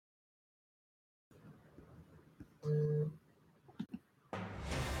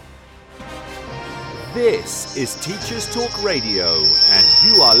This is Teachers Talk Radio, and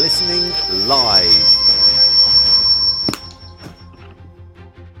you are listening live.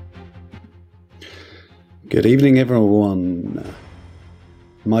 Good evening, everyone.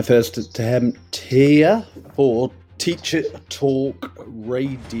 My first attempt here for Teacher Talk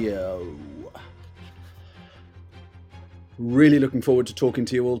Radio. Really looking forward to talking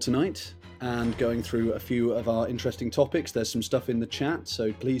to you all tonight and going through a few of our interesting topics. There's some stuff in the chat,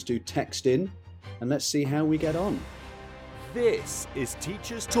 so please do text in and let's see how we get on. This is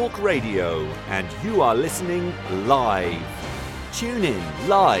Teachers Talk Radio, and you are listening live. Tune in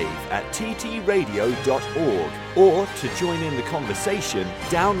live at ttradio.org, or to join in the conversation,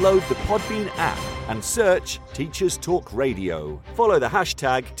 download the Podbean app and search Teachers Talk Radio. Follow the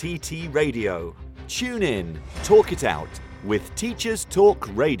hashtag TTRadio. Tune in, talk it out with Teachers Talk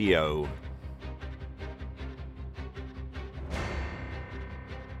Radio.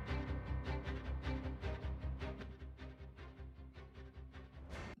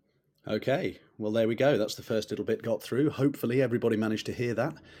 Okay, well, there we go. That's the first little bit got through. Hopefully everybody managed to hear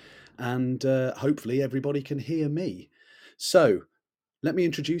that, and hopefully everybody can hear me. So let me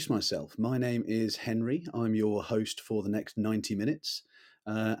introduce myself. My name is Henry. I'm your host for the next 90 minutes,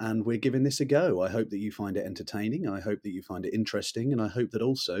 and we're giving this a go. I hope that you find it entertaining. I hope that you find it interesting, and I hope that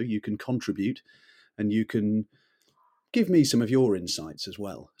also you can contribute and you can give me some of your insights as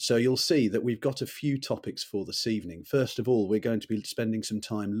well. So you'll see that we've got a few topics for this evening. First of all, we're going to be spending some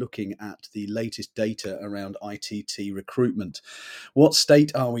time looking at the latest data around ITT recruitment. What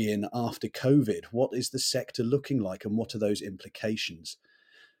state are we in after COVID? What is the sector looking like, and what are those implications?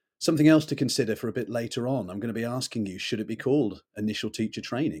 Something else to consider for a bit later on. I'm going to be asking you, should it be called initial teacher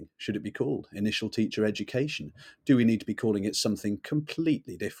training? Should it be called initial teacher education? Do we need to be calling it something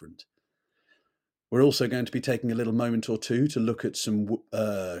completely different? We're also going to be taking a little moment or two to look at some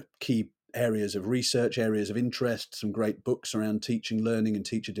key areas of research, areas of interest, some great books around teaching, learning and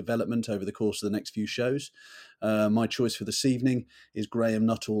teacher development over the course of the next few shows. My choice for this evening is Graham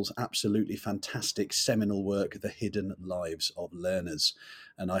Nuttall's absolutely fantastic seminal work, The Hidden Lives of Learners.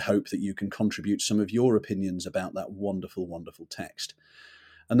 And I hope that you can contribute some of your opinions about that wonderful, wonderful text.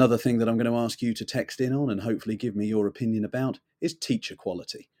 Another thing that I'm going to ask you to text in on and hopefully give me your opinion about is teacher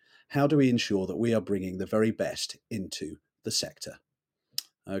quality. How do we ensure that we are bringing the very best into the sector?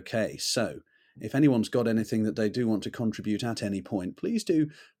 Okay, so if anyone's got anything that they do want to contribute at any point, please do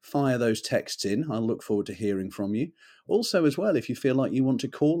fire those texts in. I'll look forward to hearing from you. Also, as well, if you feel like you want to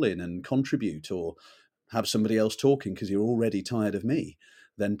call in and contribute or have somebody else talking because you're already tired of me,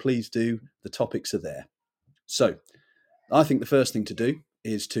 then please do. The topics are there. So I think the first thing to do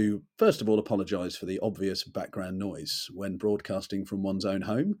is to, first of all, apologise for the obvious background noise when broadcasting from one's own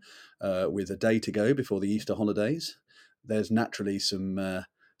home with a day to go before the Easter holidays. There's naturally some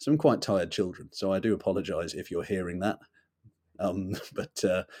quite tired children, so I do apologise if you're hearing that, but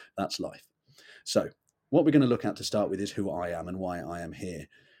that's life. So what we're going to look at to start with is who I am and why I am here.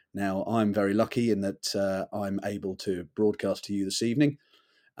 Now, I'm very lucky in that I'm able to broadcast to you this evening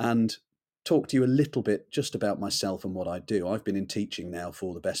and talk to you a little bit just about myself and what I do. I've been in teaching now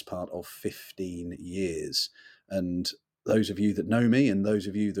for the best part of 15 years. And those of you that know me and those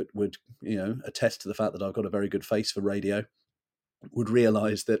of you that would, attest to the fact that I've got a very good face for radio would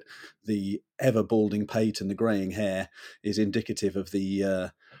realise that the ever balding pate and the greying hair is indicative of the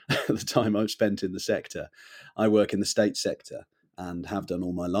the time I've spent in the sector. I work in the state sector and have done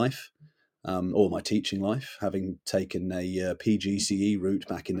all my life. All my teaching life, having taken a PGCE route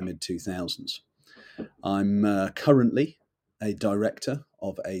back in the mid-2000s. I'm currently a director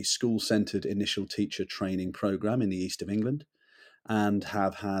of a school-centred initial teacher training programme in the east of England and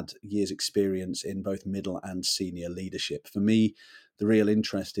have had years' experience in both middle and senior leadership. For me, the real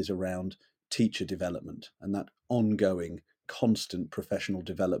interest is around teacher development and that ongoing, constant professional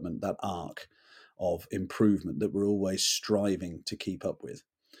development, that arc of improvement that we're always striving to keep up with.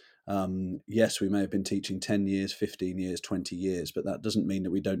 Yes, we may have been teaching 10 years, 15 years, 20 years, but that doesn't mean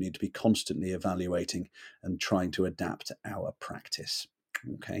that we don't need to be constantly evaluating and trying to adapt our practice.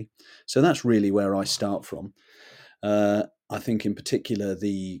 Okay, so that's really where I start from. I think in particular,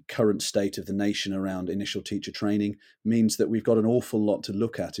 the current state of the nation around initial teacher training means that we've got an awful lot to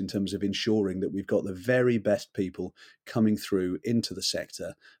look at in terms of ensuring that we've got the very best people coming through into the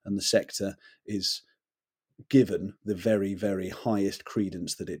sector, and the sector is given the very, very highest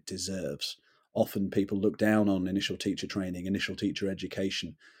credence that it deserves. Often people look down on initial teacher training, initial teacher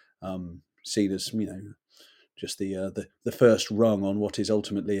education, seen as, just the first rung on what is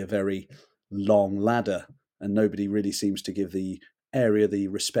ultimately a very long ladder, and nobody really seems to give the area the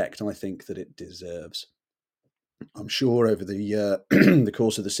respect I think that it deserves. I'm sure over the the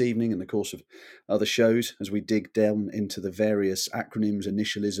course of this evening and the course of other shows, as we dig down into the various acronyms,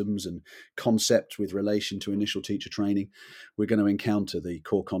 initialisms, and concepts with relation to initial teacher training, we're going to encounter the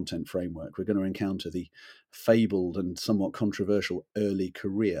core content framework. We're going to encounter the fabled and somewhat controversial early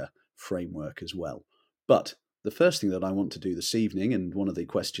career framework as well. But the first thing that I want to do this evening, and one of the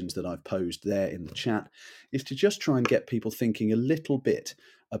questions that I've posed there in the chat, is to just try and get people thinking a little bit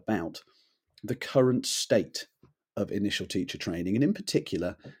about the current state of initial teacher training, and in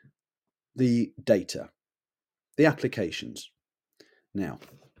particular, the data, the applications. Now,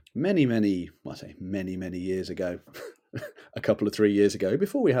 many years ago, a couple of 3 years ago,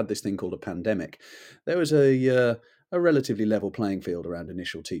 before we had this thing called a pandemic, there was a relatively level playing field around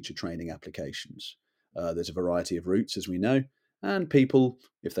initial teacher training applications. There's a variety of routes, as we know, and people,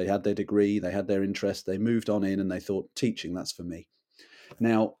 if they had their degree, they had their interest, they moved on in and they thought, teaching, that's for me.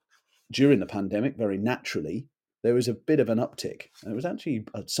 Now, during the pandemic, very naturally, there was a bit of an uptick. And it was actually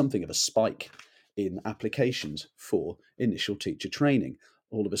something of a spike in applications for initial teacher training.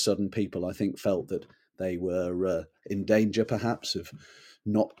 All of a sudden, people, I think, felt that they were in danger, perhaps, of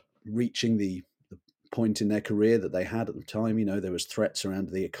not reaching the point in their career that they had at the time. You know, there was threats around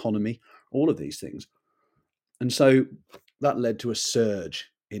the economy, all of these things. And so that led to a surge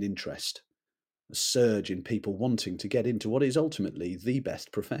in interest, a surge in people wanting to get into what is ultimately the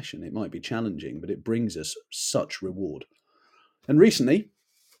best profession. It might be challenging, but it brings us such reward. And recently,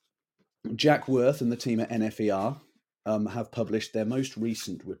 Jack Worth and the team at NFER have published their most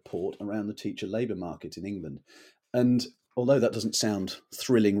recent report around the teacher labour market in England. And although that doesn't sound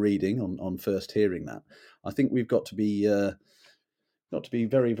thrilling reading on first hearing that, I think we've got to be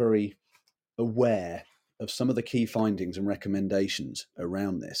very, very aware of some of the key findings and recommendations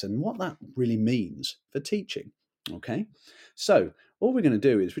around this and what that really means for teaching. Okay, so all we're going to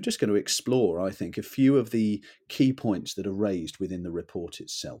do is we're just going to explore, I think, a few of the key points that are raised within the report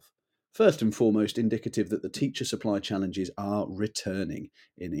itself. First and foremost, indicative that the teacher supply challenges are returning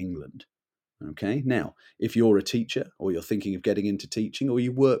in England. Okay, now, if you're a teacher or you're thinking of getting into teaching or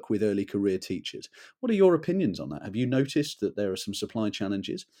you work with early career teachers, what are your opinions on that? Have you noticed that there are some supply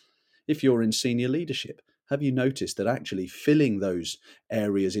challenges? If you're in senior leadership, have you noticed that actually filling those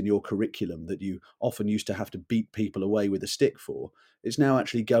areas in your curriculum that you often used to have to beat people away with a stick for is now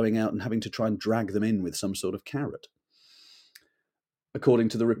actually going out and having to try and drag them in with some sort of carrot? According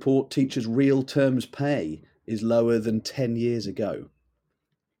to the report, teachers' real terms pay is lower than 10 years ago.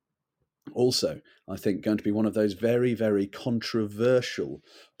 Also, I think going to be one of those very, very controversial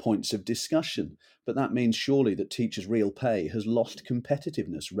points of discussion. But that means surely that teachers' real pay has lost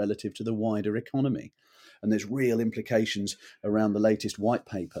competitiveness relative to the wider economy. And there's real implications around the latest white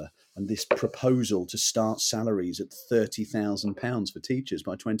paper and this proposal to start salaries at £30,000 for teachers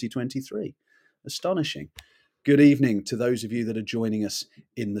by 2023. Astonishing. Good evening to those of you that are joining us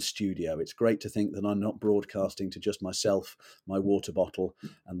in the studio. It's great to think that I'm not broadcasting to just myself, my water bottle,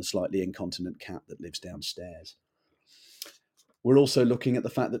 and the slightly incontinent cat that lives downstairs. We're also looking at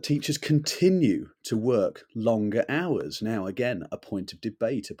the fact that teachers continue to work longer hours. Now, again, a point of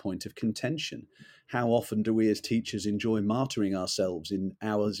debate, a point of contention. How often do we as teachers enjoy martyring ourselves in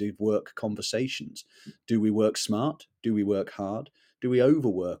hours of work conversations? Do we work smart? Do we work hard? Do we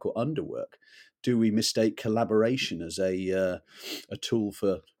overwork or underwork? Do we mistake collaboration as a tool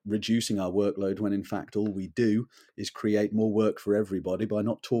for reducing our workload when in fact all we do is create more work for everybody by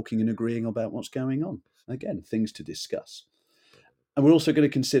not talking and agreeing about what's going on? Again, things to discuss. And we're also going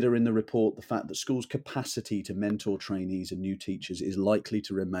to consider in the report the fact that schools' capacity to mentor trainees and new teachers is likely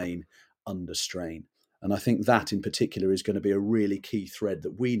to remain under strain. And I think that in particular is going to be a really key thread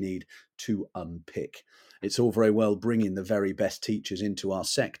that we need to unpick. It's all very well bringing the very best teachers into our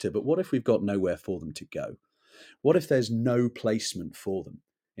sector, but what if we've got nowhere for them to go? What if there's no placement for them?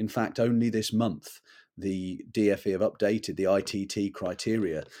 In fact, only this month, the DfE have updated the ITT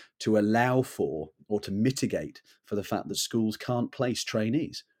criteria to allow for or to mitigate for the fact that schools can't place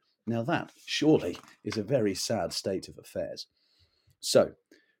trainees. Now that surely is a very sad state of affairs. So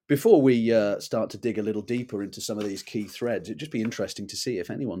before we start to dig a little deeper into some of these key threads, it'd just be interesting to see if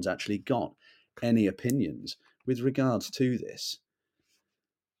anyone's actually got any opinions with regards to this.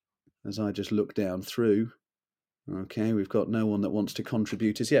 As I just look down through, okay, we've got no one that wants to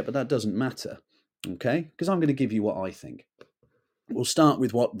contribute as yet, but that doesn't matter, okay, because I'm going to give you what I think. We'll start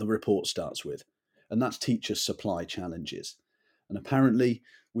with what the report starts with, and that's teacher supply challenges. And apparently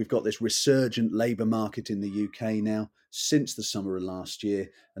we've got this resurgent labour market in the UK now since the summer of last year,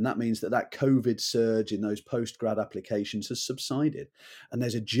 and that means that COVID surge in those post-grad applications has subsided, and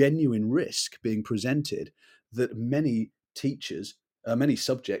there's a genuine risk being presented that many teachers many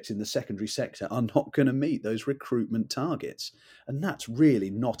subjects in the secondary sector are not going to meet those recruitment targets. And that's really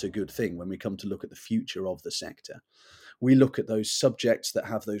not a good thing when we come to look at the future of the sector. We look at those subjects that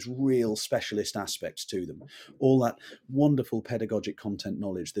have those real specialist aspects to them, all that wonderful pedagogic content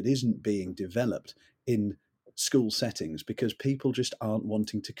knowledge that isn't being developed in school settings because people just aren't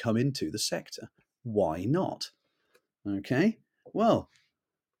wanting to come into the sector. Why not? Okay, well,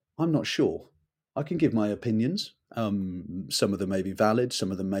 I'm not sure. I can give my opinions. Some of them may be valid,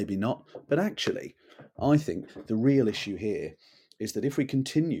 some of them may be not. But actually, I think the real issue here is that if we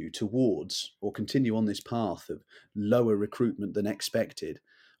continue towards or continue on this path of lower recruitment than expected,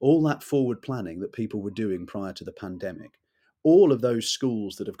 all that forward planning that people were doing prior to the pandemic, all of those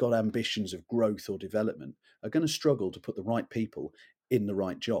schools that have got ambitions of growth or development are going to struggle to put the right people in the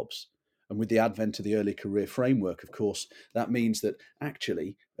right jobs. And with the advent of the early career framework, of course, that means that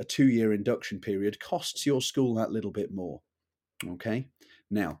actually a 2-year induction period costs your school that little bit more. Okay?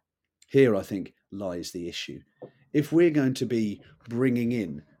 Now, here I think lies the issue. If we're going to be bringing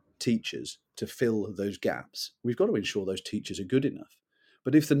in teachers to fill those gaps, we've got to ensure those teachers are good enough.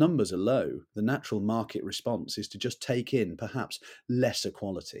 But if the numbers are low, the natural market response is to just take in perhaps lesser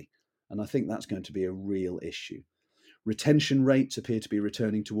quality. And I think that's going to be a real issue. Retention rates appear to be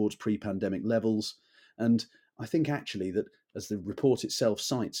returning towards pre-pandemic levels. And I think actually that, as the report itself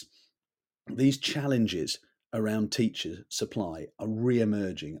cites, these challenges around teacher supply are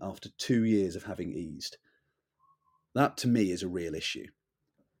re-emerging after 2 years of having eased. That to me is a real issue.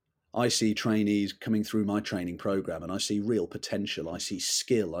 I see trainees coming through my training program and I see real potential, I see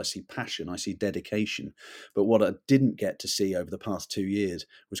skill, I see passion, I see dedication. But what I didn't get to see over the past 2 years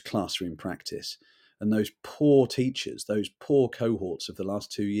was classroom practice. And those poor teachers, those poor cohorts of the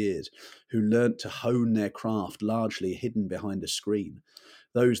last 2 years who learnt to hone their craft largely hidden behind a screen,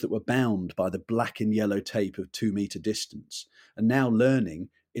 those that were bound by the black and yellow tape of 2-meter distance, and now learning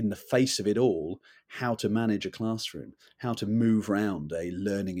in the face of it all how to manage a classroom, how to move around a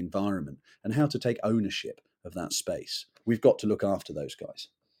learning environment, and how to take ownership of that space. We've got to look after those guys.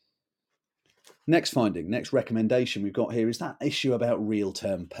 Next finding, next recommendation we've got here is that issue about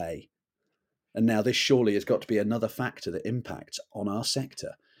real-term pay. And now this surely has got to be another factor that impacts on our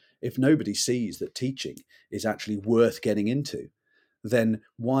sector. If nobody sees that teaching is actually worth getting into, then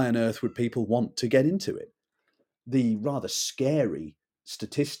why on earth would people want to get into it? The rather scary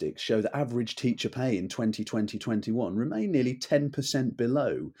statistics show that average teacher pay in 2020-21 remain nearly 10%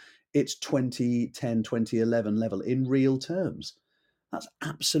 below its 2010-2011 level in real terms. That's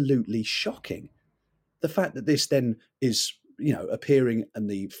absolutely shocking. The fact that this then is, appearing in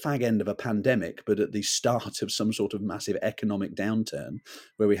the fag end of a pandemic, but at the start of some sort of massive economic downturn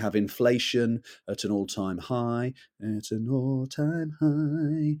where we have inflation at an all-time high, it's an all-time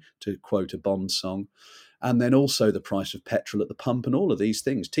high, to quote a Bond song, and then also the price of petrol at the pump and all of these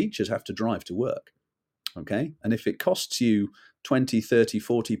things. Teachers have to drive to work, okay? And if it costs you 20, 30,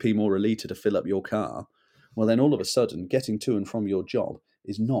 40p more a litre to fill up your car, well, then all of a sudden getting to and from your job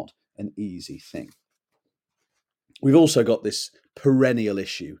is not an easy thing. We've also got this perennial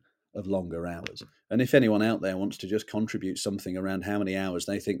issue of longer hours. And if anyone out there wants to just contribute something around how many hours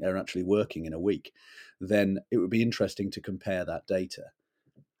they think they're actually working in a week, then it would be interesting to compare that data.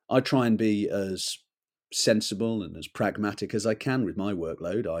 I try and be as sensible and as pragmatic as I can with my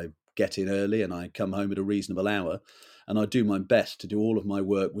workload. I get in early and I come home at a reasonable hour, and I do my best to do all of my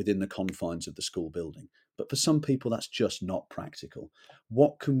work within the confines of the school building. But for some people, that's just not practical.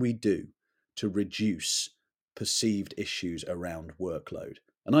 What can we do to reduce perceived issues around workload?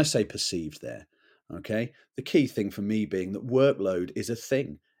 And I say perceived there, okay? The key thing for me being that workload is a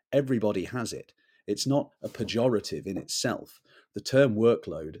thing. Everybody has it. It's not a pejorative in itself. The term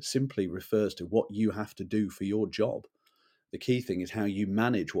workload simply refers to what you have to do for your job. The key thing is how you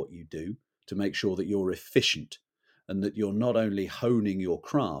manage what you do to make sure that you're efficient and that you're not only honing your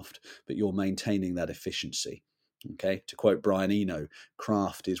craft, but you're maintaining that efficiency. Okay, to quote Brian Eno,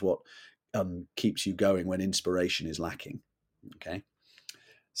 craft is what keeps you going when inspiration is lacking. Okay,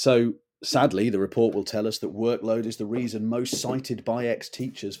 so sadly, the report will tell us that workload is the reason most cited by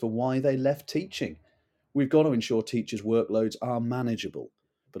ex-teachers for why they left teaching. We've got to ensure teachers' workloads are manageable,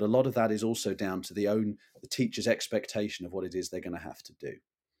 but a lot of that is also down to the teacher's expectation of what it is they're going to have to do.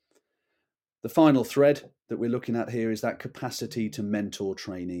 The final thread that we're looking at here is that capacity to mentor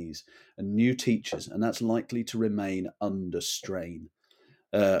trainees and new teachers, and that's likely to remain under strain.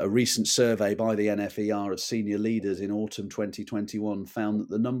 A recent survey by the NFER of senior leaders in autumn 2021 found that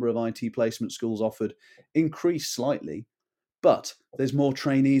the number of IT placement schools offered increased slightly, but there's more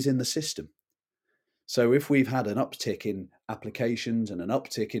trainees in the system. So if we've had an uptick in applications and an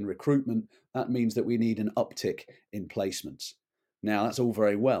uptick in recruitment, that means that we need an uptick in placements. Now, that's all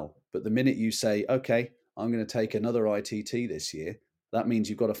very well, but the minute you say, okay, I'm going to take another ITT this year, that means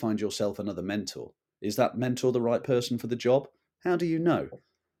you've got to find yourself another mentor. Is that mentor the right person for the job? How do you know?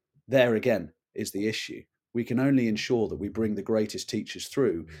 There again is the issue. We can only ensure that we bring the greatest teachers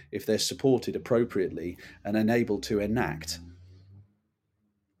through if they're supported appropriately and enabled to enact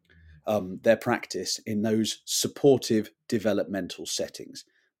their practice in those supportive developmental settings.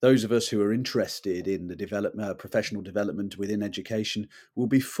 Those of us who are interested in the professional development within education will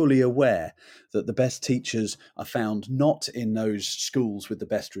be fully aware that the best teachers are found not in those schools with the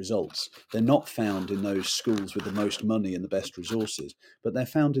best results. They're not found in those schools with the most money and the best resources, but they're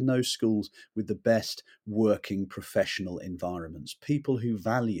found in those schools with the best working professional environments. People who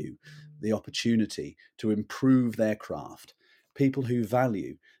value the opportunity to improve their craft. People who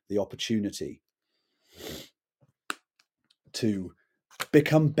value the opportunity to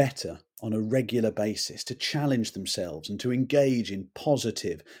become better on a regular basis, to challenge themselves and to engage in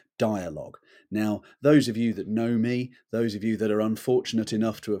positive dialogue. Now, those of you that know me, those of you that are unfortunate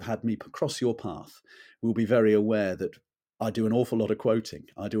enough to have had me cross your path, will be very aware that I do an awful lot of quoting,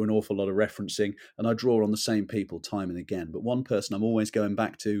 I do an awful lot of referencing, and I draw on the same people time and again. But one person I'm always going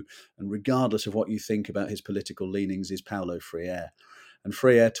back to, and regardless of what you think about his political leanings, is Paulo Freire. And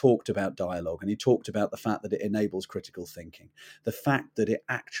Freire talked about dialogue, and he talked about the fact that it enables critical thinking, the fact that it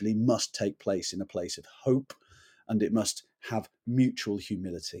actually must take place in a place of hope, and it must have mutual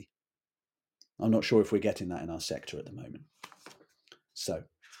humility. I'm not sure if we're getting that in our sector at the moment. So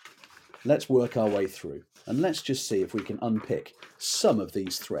let's work our way through, and let's just see if we can unpick some of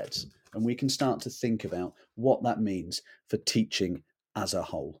these threads, and we can start to think about what that means for teaching as a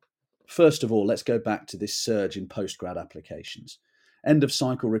whole. First of all, let's go back to this surge in postgrad applications. End of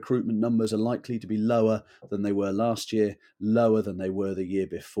cycle recruitment numbers are likely to be lower than they were last year, lower than they were the year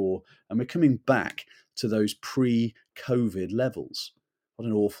before, and we're coming back to those pre-COVID levels. What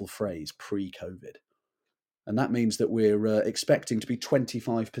an awful phrase, pre-COVID. And that means that we're expecting to be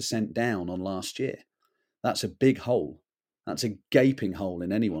 25% down on last year. That's a big hole. That's a gaping hole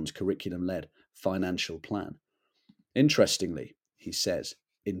in anyone's curriculum-led financial plan. Interestingly, he says,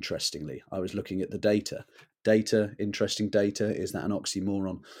 I was looking at the data. Data, interesting data, is that an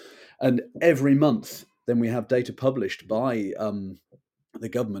oxymoron? And every month, then we have data published by the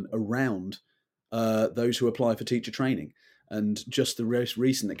government around those who apply for teacher training. And just the most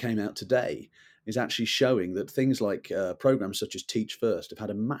recent that came out today is actually showing that things like programs such as Teach First have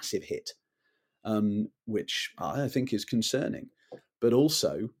had a massive hit, which I think is concerning, but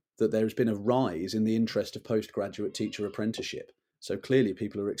also that there has been a rise in the interest of postgraduate teacher apprenticeship. So clearly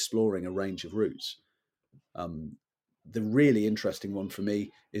people are exploring a range of routes. The really interesting one for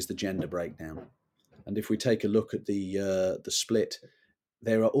me is the gender breakdown. And if we take a look at the split,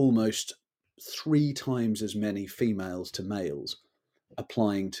 there are almost 3 times as many females to males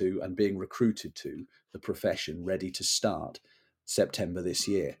applying to and being recruited to the profession ready to start September this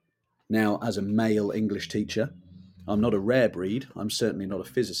year. Now, as a male English teacher, I'm not a rare breed. I'm certainly not a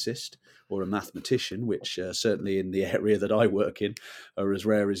physicist or a mathematician, which certainly in the area that I work in are as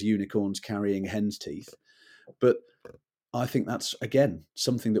rare as unicorns carrying hen's teeth. But I think that's, again,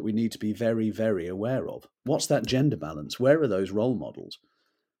 something that we need to be very, very aware of. What's that gender balance? Where are those role models?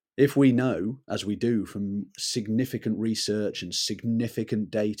 If we know, as we do from significant research and significant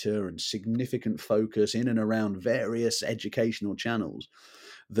data and significant focus in and around various educational channels,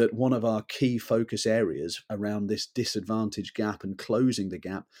 that one of our key focus areas around this disadvantage gap and closing the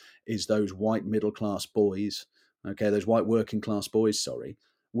gap is those white middle class boys, those white working class boys,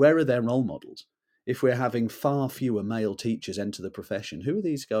 where are their role models? If we're having far fewer male teachers enter the profession, who are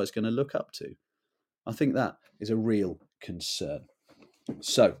these guys going to look up to? I think that is a real concern.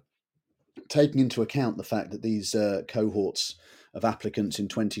 So, taking into account the fact that these cohorts of applicants in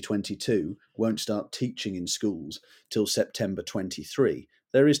 2022 won't start teaching in schools till September 23,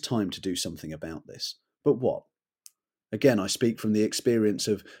 there is time to do something about this. But what? Again, I speak from the experience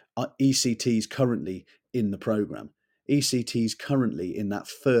of ECTs currently in the programme. ECTs currently in that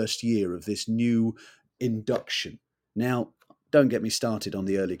first year of this new induction. Now, don't get me started on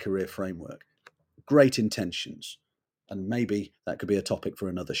the early career framework. Great intentions. And maybe that could be a topic for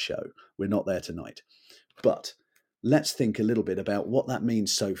another show. We're not there tonight. But let's think a little bit about what that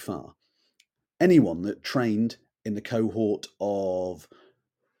means so far. Anyone that trained in the cohort of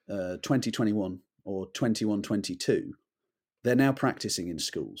 2021 or 21-22, they're now practicing in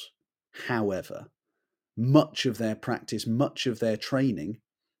schools. However, much of their practice, much of their training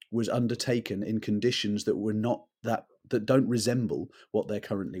was undertaken in conditions that were not that don't resemble what they're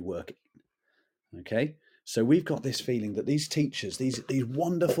currently working. Okay? So we've got this feeling that these teachers, these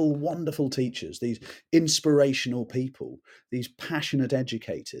wonderful, wonderful teachers, these inspirational people, these passionate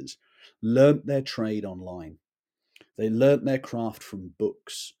educators, learnt their trade online. They learnt their craft from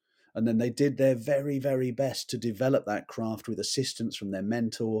books. And then they did their very, very best to develop that craft with assistance from their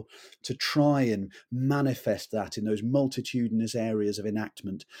mentor, to try and manifest that in those multitudinous areas of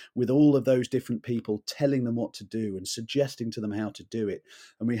enactment, with all of those different people telling them what to do and suggesting to them how to do it.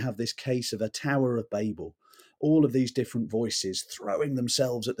 And we have this case of a Tower of Babel, all of these different voices throwing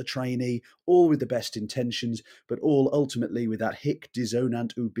themselves at the trainee, all with the best intentions, but all ultimately with that hic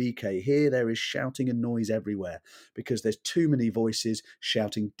dissonant ubique. Here there is shouting and noise everywhere, because there's too many voices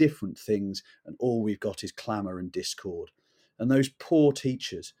shouting different things, and all we've got is clamour and discord. And those poor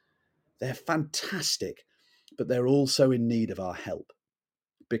teachers, they're fantastic, but they're also in need of our help,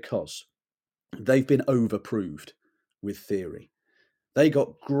 because they've been overproved with theory. They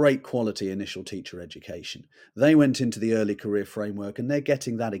got great quality initial teacher education. They went into the early career framework, and they're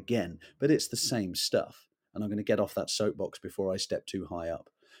getting that again, but it's the same stuff. And I'm going to get off that soapbox before I step too high up.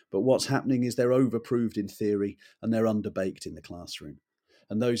 But what's happening is they're overproved in theory and they're underbaked in the classroom.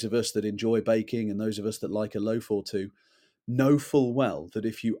 And those of us that enjoy baking and those of us that like a loaf or two know full well that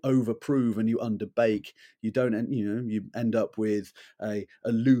if you overprove and you underbake, you end up with a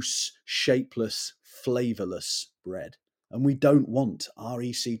loose, shapeless, flavourless bread. And we don't want our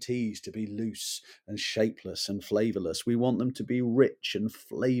ECTs to be loose and shapeless and flavourless. We want them to be rich and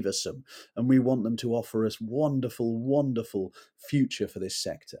flavoursome, and we want them to offer us wonderful, wonderful future for this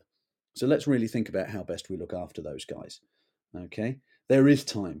sector. So let's really think about how best we look after those guys. Okay, there is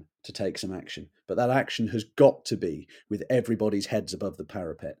time to take some action, but that action has got to be with everybody's heads above the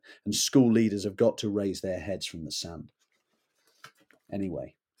parapet, and school leaders have got to raise their heads from the sand.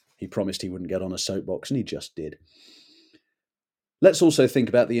 Anyway, he promised he wouldn't get on a soapbox, and he just did. Let's also think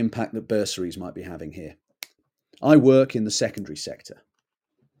about the impact that bursaries might be having here. I work in the secondary sector.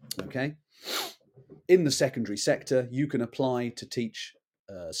 Okay, in the secondary sector, you can apply to teach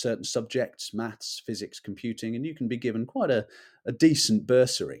certain subjects, maths, physics, computing, and you can be given quite a decent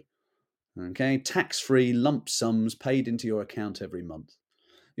bursary. Okay, tax-free lump sums paid into your account every month.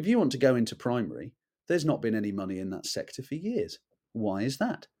 If you want to go into primary, there's not been any money in that sector for years. Why is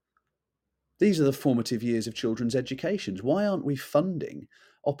that? These are the formative years of children's educations. Why aren't we funding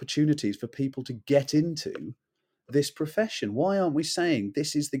opportunities for people to get into this profession? Why aren't we saying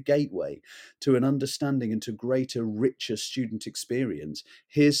this is the gateway to an understanding and to greater, richer student experience?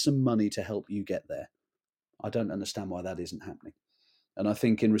 Here's some money to help you get there. I don't understand why that isn't happening. And I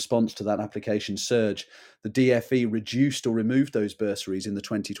think in response to that application surge, the DFE reduced or removed those bursaries in the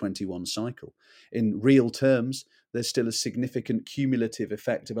 2021 cycle. In real terms, there's still a significant cumulative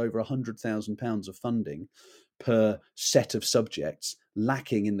effect of over £100,000 of funding per set of subjects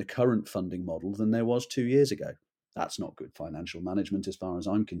lacking in the current funding model than there was 2 years ago. That's not good financial management as far as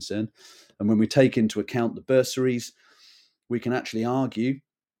I'm concerned. And when we take into account the bursaries, we can actually argue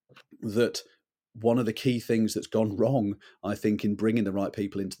that one of the key things that's gone wrong, I think, in bringing the right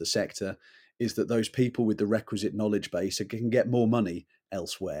people into the sector is that those people with the requisite knowledge base can get more money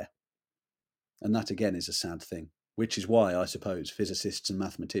elsewhere. And that, again, is a sad thing, which is why I suppose physicists and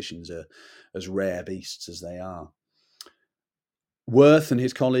mathematicians are as rare beasts as they are. Worth and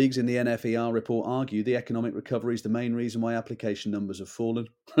his colleagues in the NFER report argue the economic recovery is the main reason why application numbers have fallen.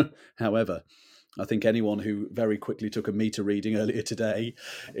 However, I think anyone who very quickly took a meter reading earlier today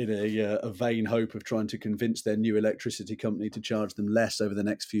in a vain hope of trying to convince their new electricity company to charge them less over the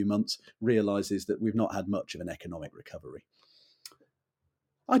next few months realises that we've not had much of an economic recovery.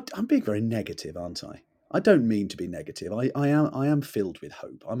 I'm being very negative, aren't I? I don't mean to be negative. I am filled with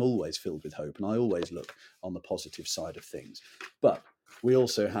hope. I'm always filled with hope, and I always look on the positive side of things. But we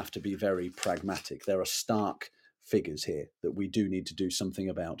also have to be very pragmatic. There are stark figures here that we do need to do something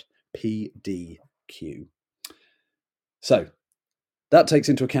about. PDQ. So that takes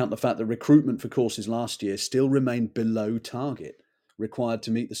into account the fact that recruitment for courses last year still remained below target required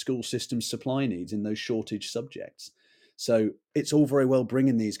to meet the school system's supply needs in those shortage subjects. So it's all very well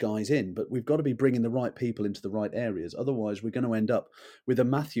bringing these guys in, but we've got to be bringing the right people into the right areas. Otherwise, we're going to end up with a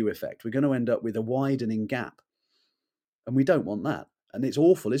Matthew effect. We're going to end up with a widening gap. And we don't want that. And it's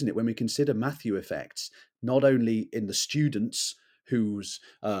awful, isn't it, when we consider Matthew effects, not only in the students whose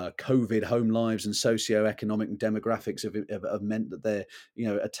COVID home lives and socio-economic and demographics have meant that their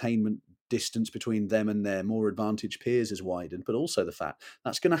attainment distance between them and their more advantaged peers has widened, but also the fact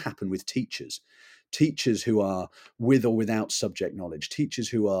that's going to happen with teachers who are with or without subject knowledge, teachers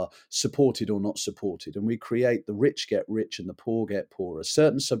who are supported or not supported. And we create the rich get rich and the poor get poorer.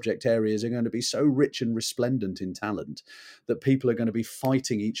 Certain subject areas are going to be so rich and resplendent in talent that people are going to be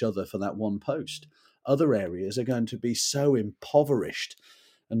fighting each other for that one post. other areas are going to be so impoverished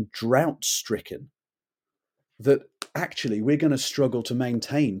and drought stricken that actually we're going to struggle to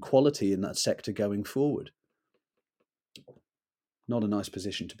maintain quality in that sector going forward. Not a nice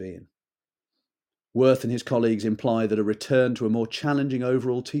position to be in. Worth and his colleagues imply that a return to a more challenging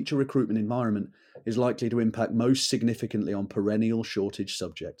overall teacher recruitment environment is likely to impact most significantly on perennial shortage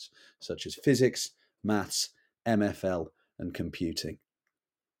subjects such as physics, maths, MFL, and computing.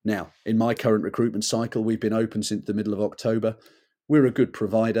 Now, in my current recruitment cycle, we've been open since the middle of October. We're a good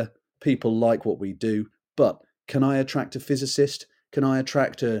provider. People like what we do, but can I attract a physicist? Can I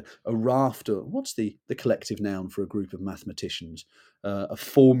attract a raft of, what's the collective noun for a group of mathematicians? A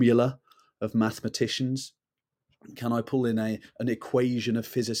formula of mathematicians? Can I pull in an equation of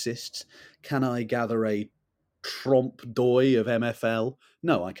physicists? Can I gather a trompe d'oeil of MFL?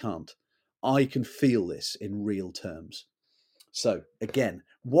 No, I can't. I can feel this in real terms. So again,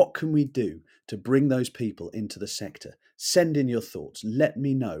 what can we do to bring those people into the sector? Send in your thoughts. Let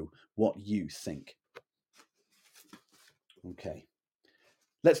me know what you think. Okay,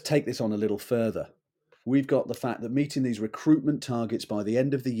 let's take this on a little further. We've got the fact that meeting these recruitment targets by the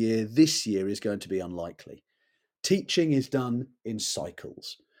end of the year, this year, is going to be unlikely. Teaching is done in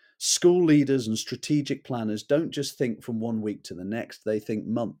cycles. School leaders and strategic planners don't just think from one week to the next, they think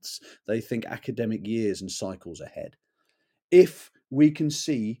months, they think academic years and cycles ahead. If we can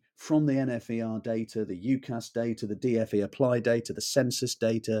see from the NFER data, the UCAS data, the DFE apply data, the census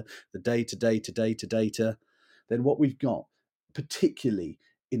data, the data, then what we've got, particularly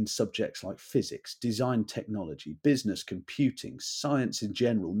in subjects like physics, design technology, business, computing, science in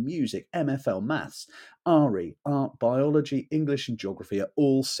general, music, MFL, maths, RE, art, biology, English and geography are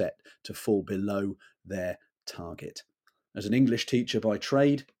all set to fall below their target. As an English teacher by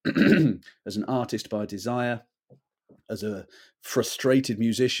trade, as an artist by desire, as a frustrated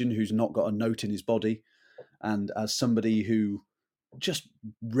musician who's not got a note in his body, and as somebody who just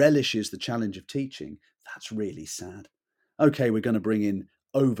relishes the challenge of teaching, that's really sad. Okay, we're going to bring in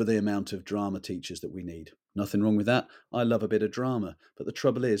over the amount of drama teachers that we need. Nothing wrong with that. I love a bit of drama. But the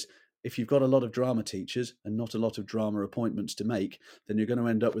trouble is, if you've got a lot of drama teachers and not a lot of drama appointments to make, then you're going to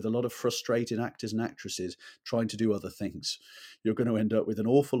end up with a lot of frustrated actors and actresses trying to do other things. You're going to end up with an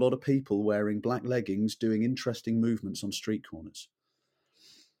awful lot of people wearing black leggings doing interesting movements on street corners.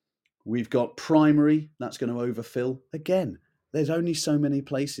 We've got primary, that's going to overfill. Again, there's only so many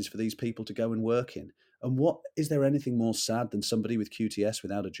places for these people to go and work in. And what is there anything more sad than somebody with QTS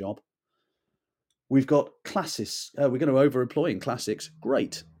without a job? We've got classes. We're going to overemploy in classics.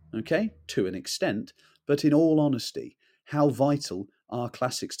 Great, okay, to an extent. But in all honesty, how vital are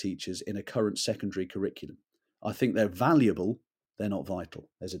classics teachers in a current secondary curriculum? I think they're valuable. They're not vital.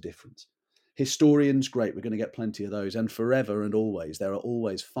 There's a difference. Historians, great, we're going to get plenty of those. And forever and always, there are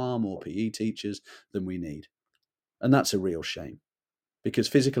always far more PE teachers than we need. And that's a real shame. Because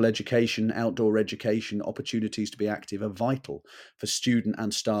physical education, outdoor education, opportunities to be active are vital for student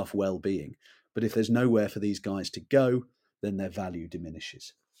and staff well-being. But if there's nowhere for these guys to go, then their value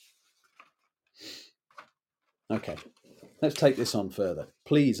diminishes. Okay, let's take this on further.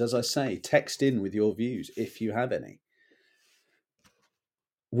 Please, as I say, text in with your views if you have any.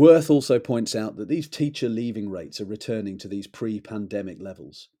 Worth also points out that these teacher leaving rates are returning to these pre-pandemic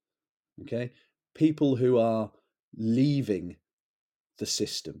levels. Okay, people who are leaving the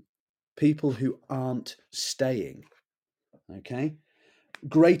system, people who aren't staying. Okay,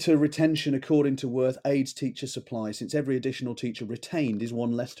 greater retention, according to Worth, aids teacher supply, since every additional teacher retained is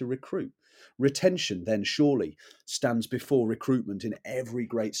one less to recruit. Retention then surely stands before recruitment in every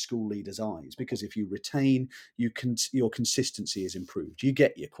great school leader's eyes, because if you retain, your consistency is improved. You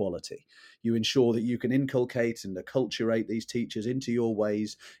get your quality. You ensure that you can inculcate and acculturate these teachers into your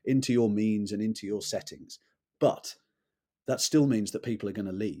ways, into your means, and into your settings. But that still means that people are going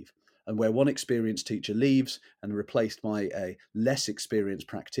to leave. And where one experienced teacher leaves and replaced by a less experienced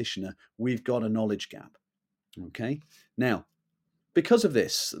practitioner, we've got a knowledge gap. Okay. Now, because of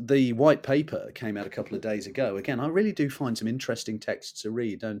this, the white paper came out a couple of days ago. Again, I really do find some interesting texts to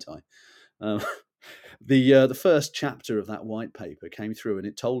read, don't I? The first chapter of that white paper came through, and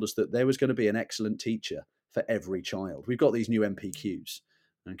it told us that there was going to be an excellent teacher for every child. We've got these new MPQs.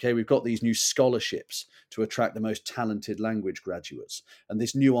 Okay, we've got these new scholarships to attract the most talented language graduates, and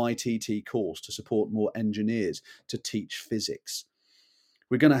this new ITT course to support more engineers to teach physics.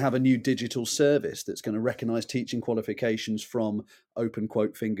 We're going to have a new digital service that's going to recognise teaching qualifications from, open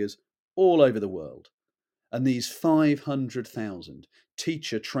quote fingers, all over the world. And these 500,000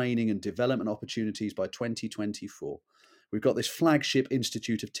 teacher training and development opportunities by 2024. We've got this flagship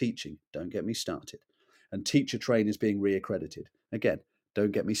Institute of Teaching, don't get me started, and teacher trainers being reaccredited. Again,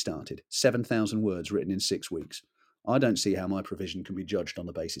 Don't get me started. 7,000 words written in 6 weeks. I don't see how my provision can be judged on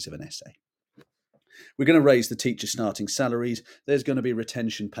the basis of an essay. We're going to raise the teacher starting salaries. There's going to be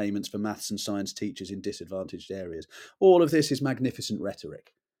retention payments for maths and science teachers in disadvantaged areas. All of this is magnificent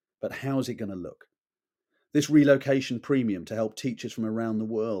rhetoric. But how's it going to look? This relocation premium to help teachers from around the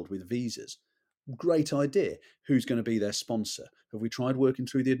world with visas. Great idea. Who's going to be their sponsor? Have we tried working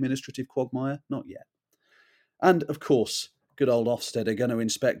through the administrative quagmire? Not yet. And of course, good old Ofsted are going to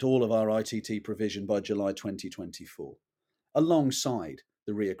inspect all of our ITT provision by July 2024, alongside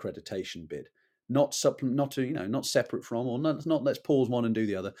the reaccreditation bid. Not separate from, or not let's pause one and do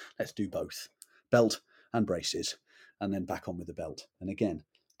the other. Let's do both. Belt and braces, and then back on with the belt. And again,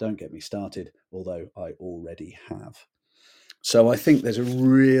 don't get me started, although I already have. So I think there's a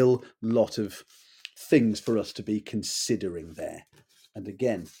real lot of things for us to be considering there. And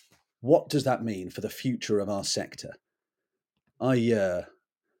again, what does that mean for the future of our sector? I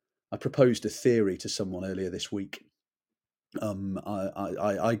proposed a theory to someone earlier this week.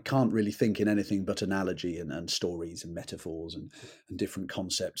 I can't really think in anything but analogy and stories and metaphors and different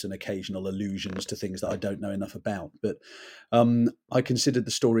concepts and occasional allusions to things that I don't know enough about. But I considered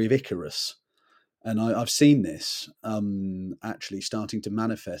the story of Icarus. And I've seen this actually starting to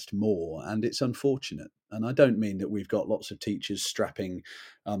manifest more, and it's unfortunate. And I don't mean that we've got lots of teachers strapping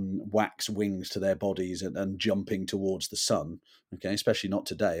wax wings to their bodies and jumping towards the sun, okay, especially not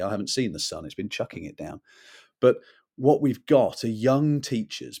today. I haven't seen the sun, it's been chucking it down. But what we've got are young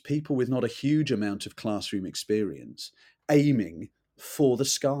teachers, people with not a huge amount of classroom experience, aiming for the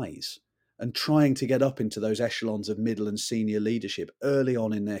skies and trying to get up into those echelons of middle and senior leadership early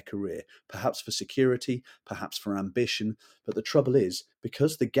on in their career, perhaps for security, perhaps for ambition. But the trouble is,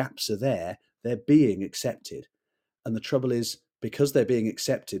 because the gaps are there, they're being accepted. And the trouble is, because they're being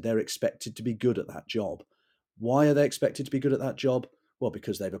accepted, they're expected to be good at that job. Why are they expected to be good at that job? Well,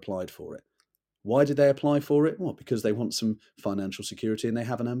 because they've applied for it. Why did they apply for it? Well, because they want some financial security and they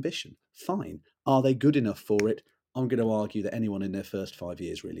have an ambition. Fine. Are they good enough for it? I'm going to argue that anyone in their first 5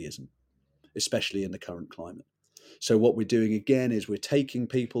 years really isn't, especially in the current climate. So what we're doing again is we're taking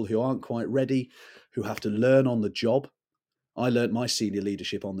people who aren't quite ready, who have to learn on the job. I learnt my senior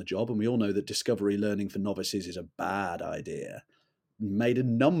leadership on the job, and we all know that discovery learning for novices is a bad idea. Made a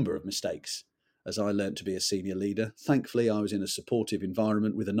number of mistakes as I learnt to be a senior leader. Thankfully, I was in a supportive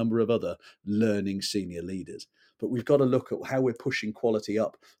environment with a number of other learning senior leaders. But we've got to look at how we're pushing quality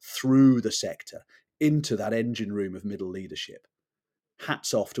up through the sector into that engine room of middle leadership.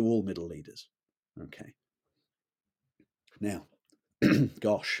 Hats off to all middle leaders. Okay. Now,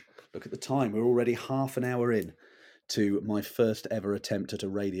 gosh, look at the time. We're already half an hour in to my first ever attempt at a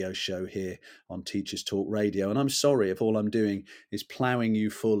radio show here on Teachers Talk Radio. And I'm sorry if all I'm doing is ploughing you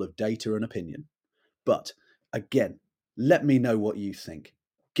full of data and opinion. But again, let me know what you think.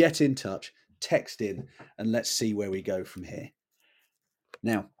 Get in touch, text in, and let's see where we go from here.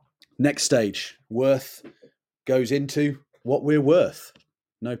 Now, next stage, worth goes into what we're worth.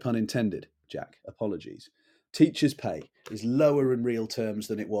 No pun intended, Jack. Apologies. Teachers' pay is lower in real terms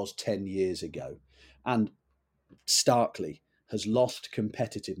than it was 10 years ago, and starkly has lost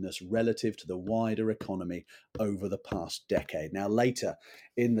competitiveness relative to the wider economy over the past decade. Now, later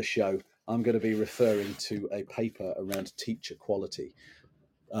in the show, I'm going to be referring to a paper around teacher quality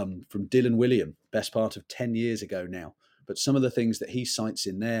from Dylan William, best part of 10 years ago now. But some of the things that he cites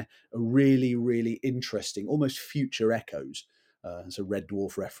in there are really, really interesting, almost future echoes. It's a Red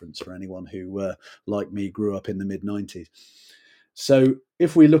Dwarf reference for anyone who, like me, grew up in the mid-90s. So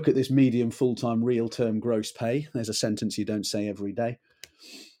if we look at this medium full-time real-term gross pay, there's a sentence you don't say every day,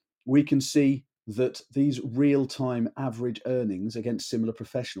 we can see that these real-time average earnings against similar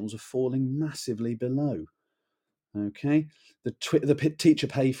professionals are falling massively below. Okay, the teacher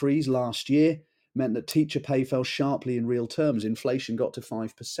pay freeze last year meant that teacher pay fell sharply in real terms. Inflation got to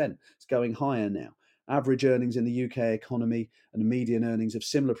 5%. It's going higher now. Average earnings in the UK economy and the median earnings of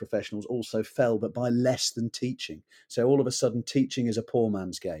similar professionals also fell, but by less than teaching. So all of a sudden, teaching is a poor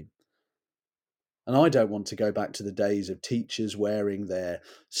man's game. And I don't want to go back to the days of teachers wearing their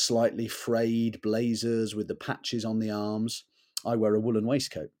slightly frayed blazers with the patches on the arms. I wear a woolen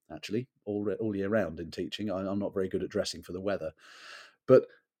waistcoat, actually, all year round in teaching. I'm not very good at dressing for the weather. But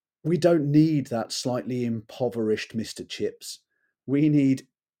we don't need that slightly impoverished Mr. Chips. We need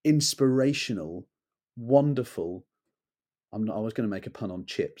inspirational, wonderful... I was going to make a pun on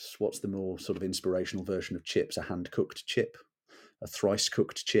chips. What's the more sort of inspirational version of chips? A hand-cooked chip? A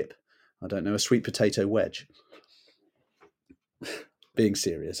thrice-cooked chip? I don't know, a sweet potato wedge. Being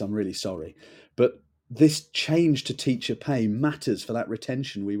serious, I'm really sorry. But This change to teacher pay matters for that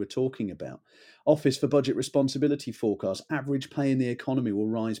retention we were talking about. Office for Budget Responsibility forecast average pay in the economy will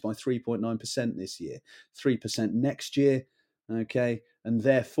rise by 3.9% this year, 3% next year. Okay, and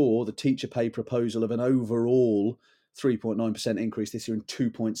therefore the teacher pay proposal of an overall 3.9% increase this year and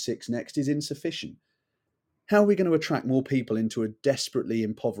 2.6 next is insufficient. How are we going to attract more people into a desperately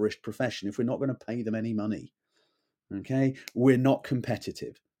impoverished profession if we're not going to pay them any money? Okay, we're not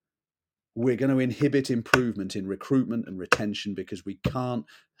competitive. We're going to inhibit improvement in recruitment and retention because we can't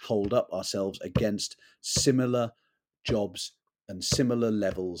hold up ourselves against similar jobs and similar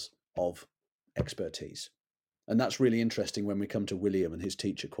levels of expertise. And that's really interesting when we come to William and his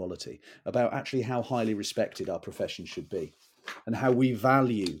teacher quality, about actually how highly respected our profession should be and how we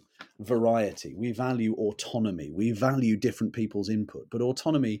value variety, we value autonomy, we value different people's input, but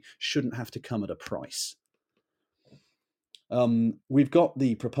autonomy shouldn't have to come at a price. We've got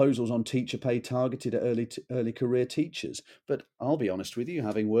the proposals on teacher pay targeted at early career teachers. But I'll be honest with you,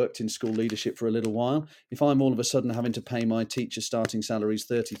 having worked in school leadership for a little while, if I'm all of a sudden having to pay my teacher starting salaries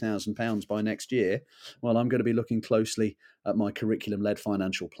 £30,000 by next year, well, I'm going to be looking closely at my curriculum-led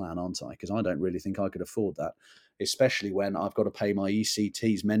financial plan, aren't I? Because I don't really think I could afford that, especially when I've got to pay my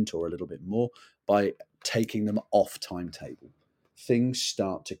ECT's mentor a little bit more by taking them off timetable. Things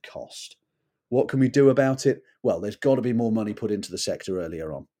start to cost. What can we do about it? Well, there's got to be more money put into the sector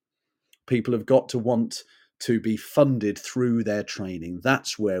earlier on. People have got to want to be funded through their training.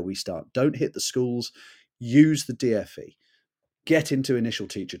 That's where we start. Don't hit the schools. Use the DFE. Get into initial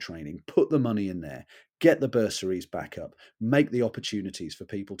teacher training. Put the money in there. Get the bursaries back up. Make the opportunities for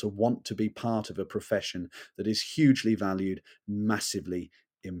people to want to be part of a profession that is hugely valued, massively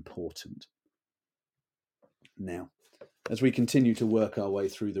important. Now, as we continue to work our way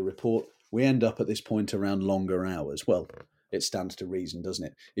through the report, we end up at this point around longer hours. Well, it stands to reason, doesn't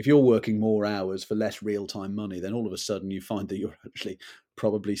it? If you're working more hours for less real-time money, then all of a sudden you find that you're actually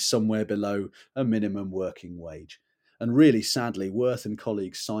probably somewhere below a minimum working wage. And really, sadly, Worth and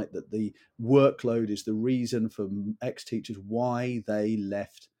colleagues cite that the workload is the reason for ex-teachers why they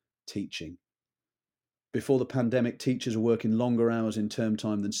left teaching. Before the pandemic, teachers were working longer hours in term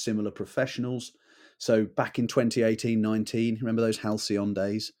time than similar professionals. So back in 2018-19, remember those halcyon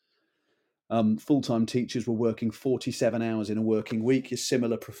days? Full-time teachers were working 47 hours in a working week. Your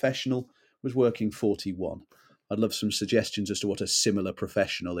similar professional was working 41. I'd love some suggestions as to what a similar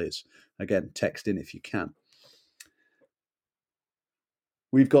professional is. Again, text in if you can.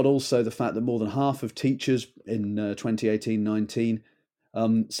 We've got also the fact that more than half of teachers in 2018-19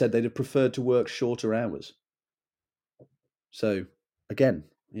 said they'd have preferred to work shorter hours. So again,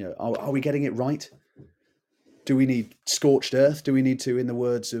 are we getting it right? Do we need scorched earth? Do we need to, in the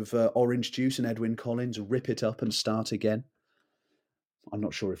words of Orange Juice and Edwyn Collins, rip it up and start again? I'm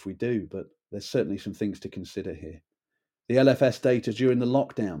not sure if we do, but there's certainly some things to consider here. The LFS data during the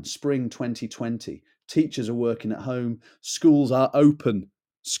lockdown, spring 2020, teachers are working at home, schools are open.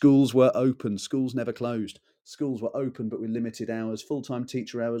 Schools were open, schools never closed. Schools were open but with limited hours. Full-time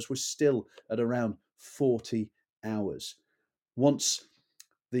teacher hours were still at around 40 hours. Once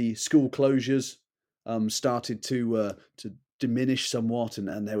the school closures started to diminish somewhat,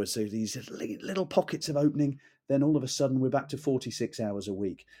 and there was these little pockets of opening, then all of a sudden we're back to 46 hours a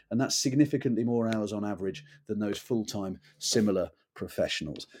week, and that's significantly more hours on average than those full-time similar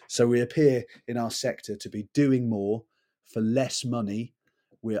professionals. So we appear in our sector to be doing more for less money.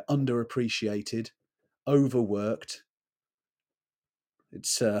 We're underappreciated, overworked.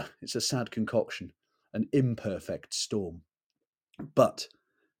 It's a sad concoction, an imperfect storm, but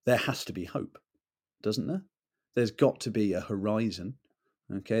there has to be hope, doesn't there? There's got to be a horizon.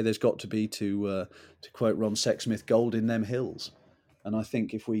 Okay, there's got to be, to quote Ron Sexsmith, gold in them hills. And I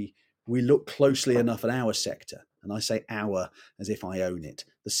think if we look closely enough at our sector, and I say our as if I own it,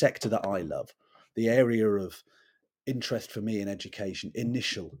 the sector that I love, the area of interest for me in education,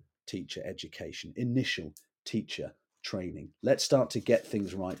 initial teacher education, initial teacher training. Let's start to get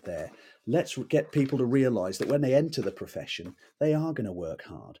things right there. Let's get people to realise that when they enter the profession, they are going to work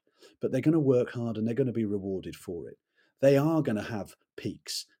hard, but they're going to work hard and they're going to be rewarded for it. They are going to have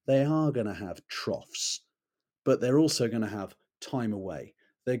peaks. They are going to have troughs, but they're also going to have time away.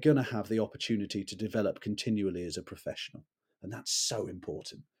 They're going to have the opportunity to develop continually as a professional. And that's so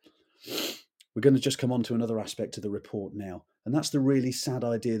important. We're going to just come on to another aspect of the report now, and that's the really sad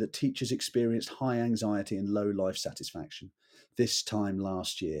idea that teachers experienced high anxiety and low life satisfaction this time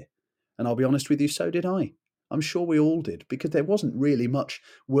last year. And I'll be honest with you, so did I. I'm sure we all did, because there wasn't really much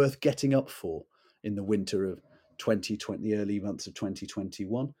worth getting up for in the winter of 2020, the early months of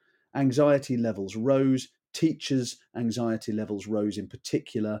 2021. Anxiety levels rose, teachers' anxiety levels rose in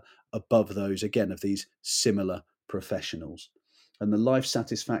particular above those, again, of these similar professionals. And the life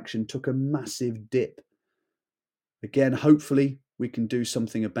satisfaction took a massive dip. Again, hopefully we can do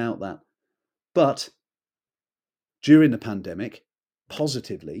something about that. But during the pandemic,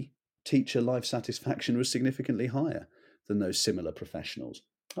 positively, teacher life satisfaction was significantly higher than those similar professionals.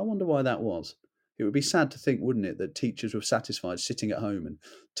 I wonder why that was. It would be sad to think, wouldn't it, that teachers were satisfied sitting at home and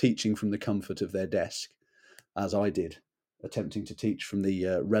teaching from the comfort of their desk, as I did, attempting to teach from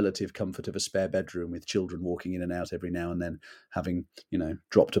the relative comfort of a spare bedroom with children walking in and out every now and then, having,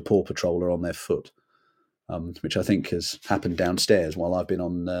 dropped a Paw Patroller on their foot, which I think has happened downstairs while I've been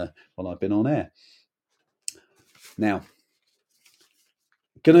on air. Now,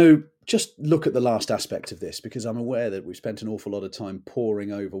 going to just look at the last aspect of this, because I'm aware that we've spent an awful lot of time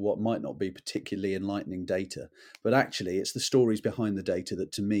poring over what might not be particularly enlightening data, but actually it's the stories behind the data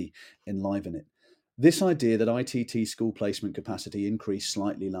that, to me, enliven it. This idea that ITT school placement capacity increased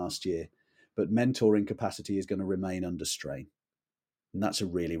slightly last year, but mentoring capacity is going to remain under strain. And that's a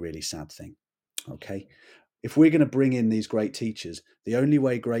really, really sad thing. Okay. If we're going to bring in these great teachers, the only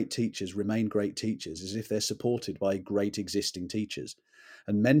way great teachers remain great teachers is if they're supported by great existing teachers.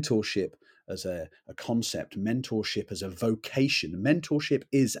 And mentorship as a concept, mentorship as a vocation, mentorship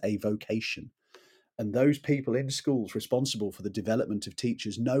is a vocation. And those people in schools responsible for the development of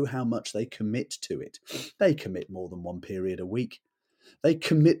teachers know how much they commit to it. They commit more than one period a week. They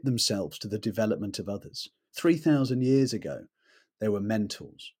commit themselves to the development of others. 3,000 years ago, there were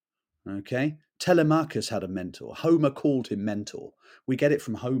mentors. Okay? Telemachus had a mentor. Homer called him mentor. We get it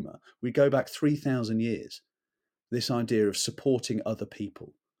from Homer. We go back 3,000 years. This idea of supporting other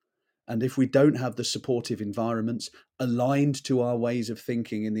people. And if we don't have the supportive environments aligned to our ways of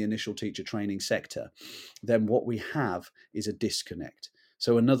thinking in the initial teacher training sector, then what we have is a disconnect.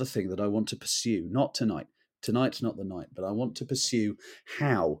 So another thing that I want to pursue, not tonight, tonight's not the night, but I want to pursue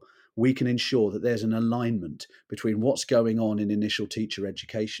how we can ensure that there's an alignment between what's going on in initial teacher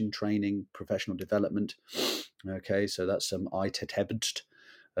education, training, professional development. Okay, so that's some ITETEBT,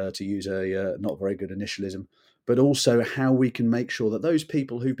 to use a not very good initialism, but also how we can make sure that those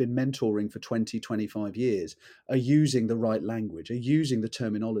people who've been mentoring for 20, 25 years are using the right language, are using the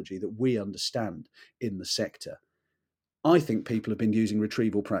terminology that we understand in the sector. I think people have been using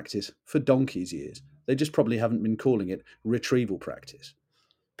retrieval practice for donkey's years. They just probably haven't been calling it retrieval practice.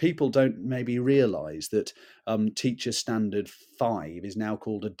 People don't maybe realise that Teacher Standard 5 is now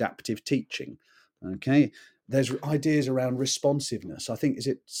called adaptive teaching. Okay, there's ideas around responsiveness. I think, is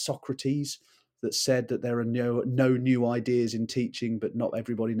it Socrates that said that there are no new ideas in teaching, but not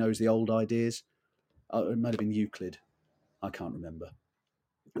everybody knows the old ideas? It might have been Euclid. I can't remember.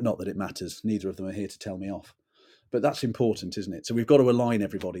 Not that it matters. Neither of them are here to tell me off. But that's important, isn't it? So we've got to align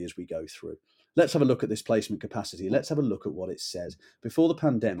everybody as we go through. Let's have a look at this placement capacity. Let's have a look at what it says. Before the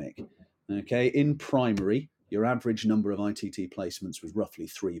pandemic, okay, in primary, your average number of ITT placements was roughly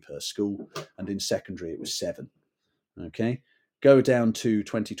 3 per school, and in secondary it was 7. Okay, go down to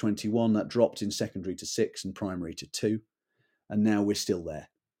 2021, that dropped in secondary to 6 and primary to 2, and now we're still there.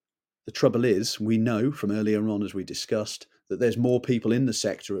 The trouble is, we know from earlier on, as we discussed, that there's more people in the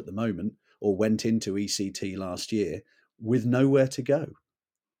sector at the moment, or went into ECT last year, with nowhere to go.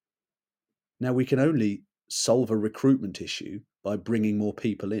 Now, we can only solve a recruitment issue by bringing more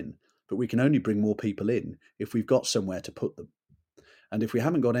people in, but we can only bring more people in if we've got somewhere to put them. And if we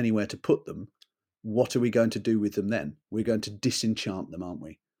haven't got anywhere to put them, what are we going to do with them then? We're going to disenchant them, aren't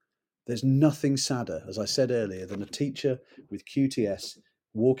we? There's nothing sadder, as I said earlier, than a teacher with QTS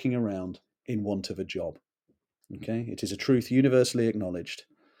walking around in want of a job. Okay, it is a truth universally acknowledged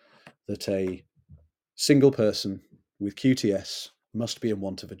that a single person with QTS must be in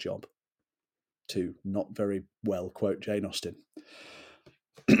want of a job. To not very well quote Jane Austen.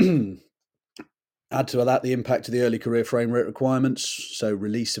 Add to that the impact of the early career framework requirements, so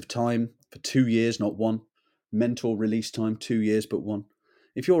release of time for 2 years, not 1. Mentor release time, 2 years, but 1.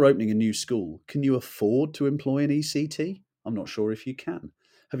 If you're opening a new school, can you afford to employ an ECT? I'm not sure if you can.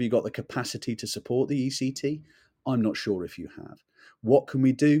 Have you got the capacity to support the ECT? I'm not sure if you have. What can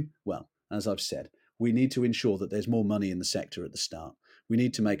we do? Well, as I've said, we need to ensure that there's more money in the sector at the start. We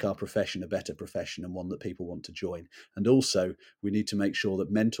need to make our profession a better profession and one that people want to join. And also, we need to make sure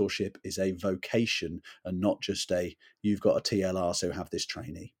that mentorship is a vocation and not just you've got a TLR, so have this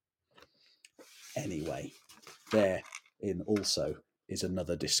trainee. Anyway, therein also is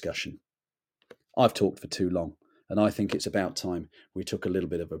another discussion. I've talked for too long, and I think it's about time we took a little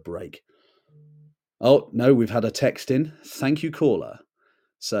bit of a break. Oh, no, we've had a text in. Thank you, caller.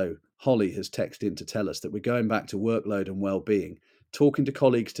 So Holly has texted in to tell us that we're going back to workload and well-being talking to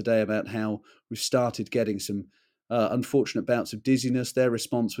colleagues today about how we've started getting some unfortunate bouts of dizziness. Their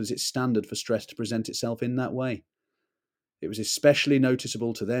response was it's standard for stress to present itself in that way. It was especially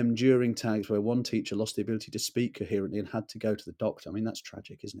noticeable to them during tags where one teacher lost the ability to speak coherently and had to go to the doctor. I mean, that's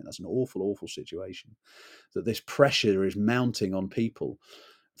tragic, isn't it? That's an awful, awful situation, that this pressure is mounting on people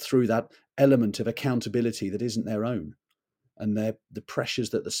through that element of accountability that isn't their own. And the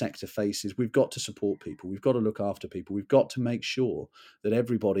pressures that the sector faces. We've got to support people. We've got to look after people. We've got to make sure that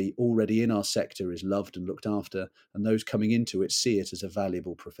everybody already in our sector is loved and looked after, and those coming into it see it as a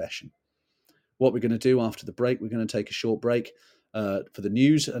valuable profession. What we're going to do after the break, we're going to take a short break for the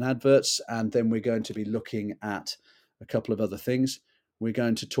news and adverts, and then we're going to be looking at a couple of other things. We're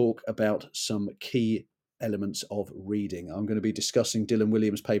going to talk about some key elements of reading. I'm going to be discussing Dylan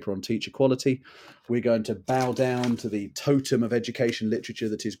Williams' paper on teacher quality. We're going to bow down to the totem of education literature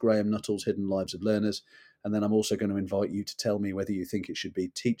that is Graham Nuttall's Hidden Lives of Learners. And then I'm also going to invite you to tell me whether you think it should be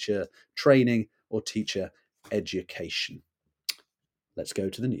teacher training or teacher education. Let's go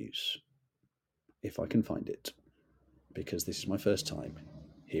to the news, if I can find it, because this is my first time.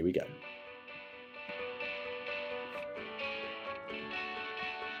 Here we go.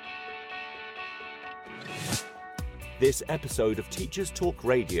 This episode of Teachers Talk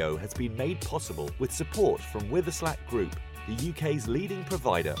Radio has been made possible with support from Witherslack Group, the UK's leading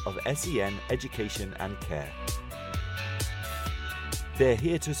provider of SEN education and care. They're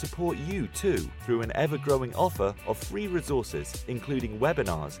here to support you too through an ever-growing offer of free resources, including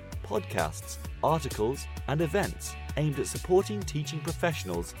webinars, podcasts, articles, and events aimed at supporting teaching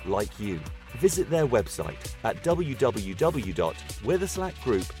professionals like you. Visit their website at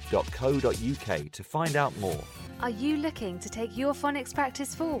www.witherslackgroup.co.uk to find out more. Are you looking to take your phonics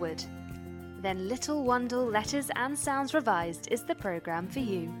practice forward? Then Little Wandle Letters and Sounds Revised is the programme for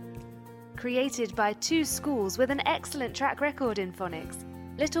you. Created by two schools with an excellent track record in phonics,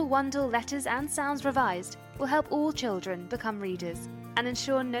 Little Wandle Letters and Sounds Revised will help all children become readers and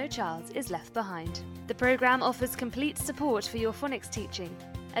ensure no child is left behind. The programme offers complete support for your phonics teaching,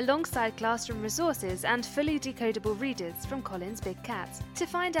 alongside classroom resources and fully decodable readers from Collins Big Cat. To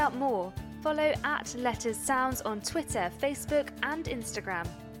find out more, follow @LettersSounds on Twitter, Facebook and Instagram,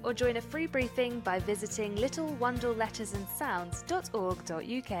 or join a free briefing by visiting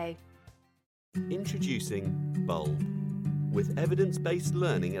littlewandlelettersandsounds.org.uk. Introducing Bulb. With evidence-based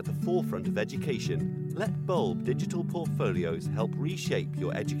learning at the forefront of education, let Bulb digital portfolios help reshape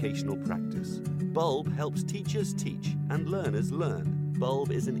your educational practice. Bulb helps teachers teach and learners learn.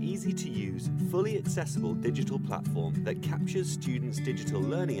 Bulb is an easy-to-use, fully accessible digital platform that captures students' digital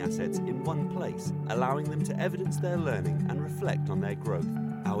learning assets in one place, allowing them to evidence their learning and reflect on their growth.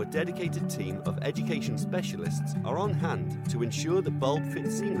 Our dedicated team of education specialists are on hand to ensure that Bulb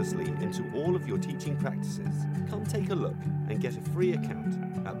fits seamlessly into all of your teaching practices. Come take a look and get a free account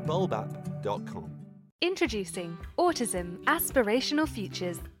at bulbapp.com. Introducing Autism Aspirational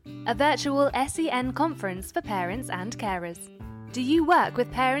Futures, a virtual SEN conference for parents and carers. Do you work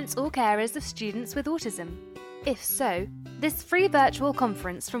with parents or carers of students with autism? If so, this free virtual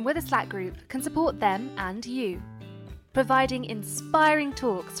conference from Witherslack Group can support them and you. Providing inspiring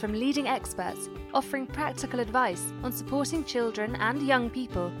talks from leading experts, offering practical advice on supporting children and young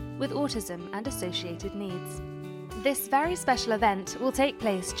people with autism and associated needs. This very special event will take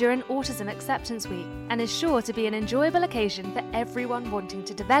place during Autism Acceptance Week and is sure to be an enjoyable occasion for everyone wanting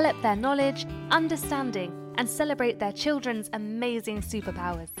to develop their knowledge, understanding, and celebrate their children's amazing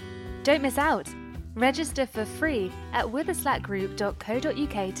superpowers. Don't miss out! Register for free at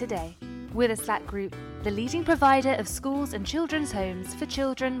witherslackgroup.co.uk today. Witherslack Group, the leading provider of schools and children's homes for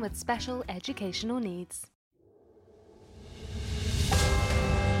children with special educational needs.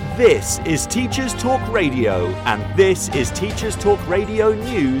 This is Teachers Talk Radio, and this is Teachers Talk Radio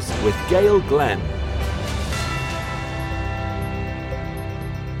News with Gail Glenn.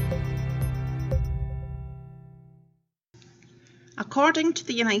 According to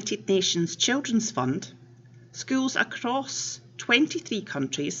the United Nations Children's Fund, schools across 23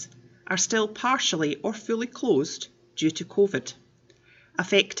 countries are still partially or fully closed due to COVID,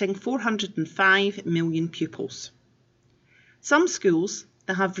 affecting 405 million pupils. Some schools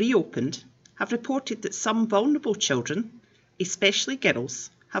that have reopened have reported that some vulnerable children, especially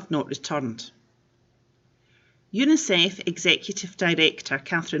girls, have not returned. UNICEF Executive Director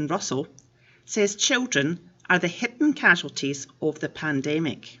Catherine Russell says children are the hidden casualties of the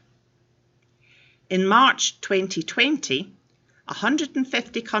pandemic. In March 2020,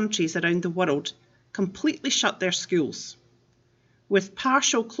 150 countries around the world completely shut their schools, with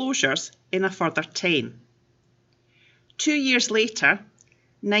partial closures in a further 10. 2 years later,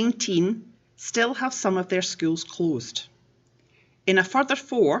 19 still have some of their schools closed. In a further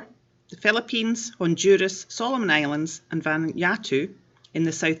 4, the Philippines, Honduras, Solomon Islands and Vanuatu in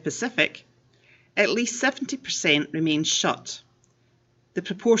the South Pacific, at least 70% remain shut, the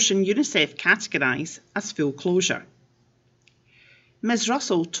proportion UNICEF categorise as full closure. Ms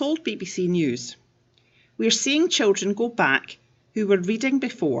Russell told BBC News, "We are seeing children go back who were reading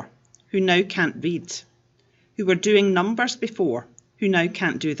before, who now can't read, who were doing numbers before, who now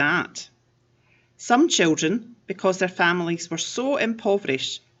can't do that. Some children, because their families were so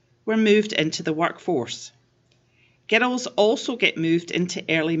impoverished, were moved into the workforce. Girls also get moved into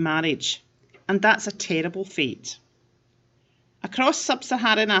early marriage, and that's a terrible fate. Across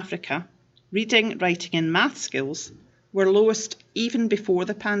sub-Saharan Africa, reading, writing and math skills were lowest even before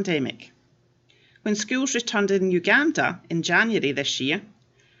the pandemic. When schools returned in Uganda in January this year,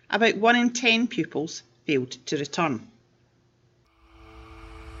 about 1 in 10 pupils failed to return."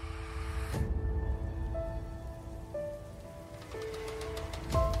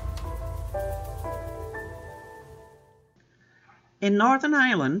 In Northern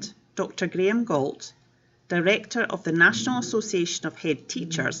Ireland, Dr Graham Galt, Director of the National Association of Head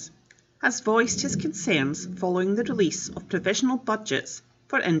Teachers, has voiced his concerns following the release of provisional budgets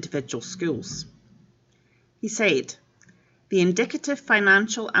for individual schools. He said, "The indicative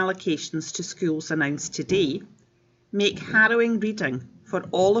financial allocations to schools announced today make harrowing reading for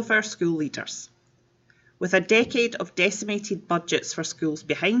all of our school leaders. With a decade of decimated budgets for schools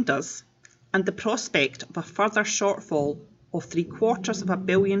behind us, and the prospect of a further shortfall of £750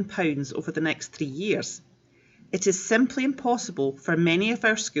 million over the next 3 years, it is simply impossible for many of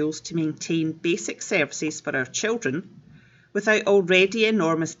our schools to maintain basic services for our children without already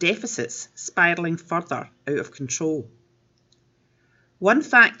enormous deficits spiralling further out of control. One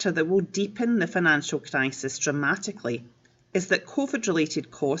factor that will deepen the financial crisis dramatically is that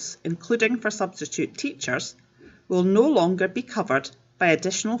COVID-related costs, including for substitute teachers, will no longer be covered by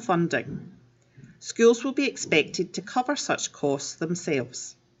additional funding. Schools will be expected to cover such costs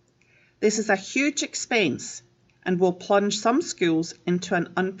themselves. This is a huge expense and will plunge some schools into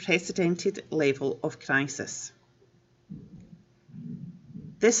an unprecedented level of crisis."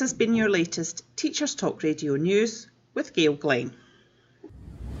 This has been your latest Teachers Talk Radio News with Gail Glenn.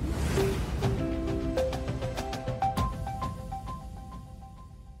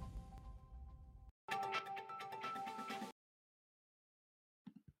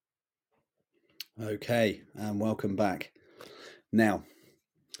 Okay, and welcome back. Now,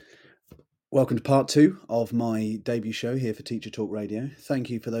 welcome to part 2 of my debut show here for Teacher Talk Radio. Thank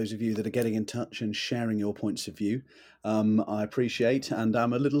you for those of you that are getting in touch and sharing your points of view. I appreciate, and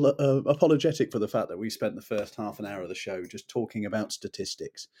I'm a little apologetic for the fact that we spent the first half an hour of the show just talking about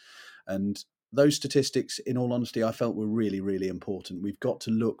statistics. And those statistics, in all honesty, I felt were really, really important. We've got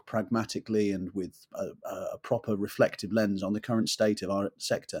to look pragmatically and with a proper reflective lens on the current state of our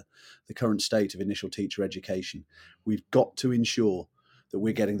sector, the current state of initial teacher education. We've got to ensure that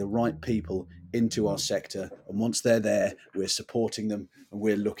we're getting the right people into our sector, and once they're there, we're supporting them and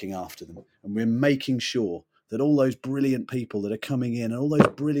we're looking after them, and we're making sure that all those brilliant people that are coming in and all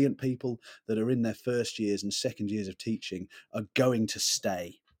those brilliant people that are in their first years and second years of teaching are going to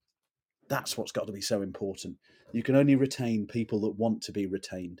stay. That's what's got to be so important. You can only retain people that want to be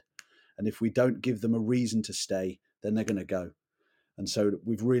retained, and if we don't give them a reason to stay, then they're going to go. And so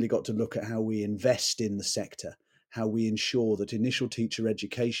we've really got to look at how we invest in the sector, how we ensure that initial teacher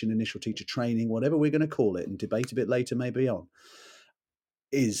education, initial teacher training, whatever we're going to call it, and debate a bit later maybe on,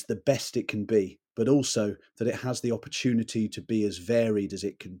 is the best it can be, but also that it has the opportunity to be as varied as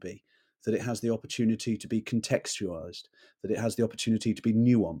it can be, that it has the opportunity to be contextualized, that it has the opportunity to be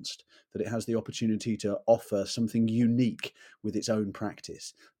nuanced, that it has the opportunity to offer something unique with its own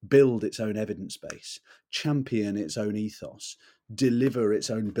practice, build its own evidence base, champion its own ethos, deliver its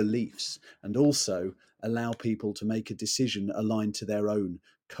own beliefs, and also allow people to make a decision aligned to their own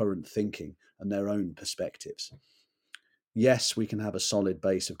current thinking and their own perspectives. Yes, we can have a solid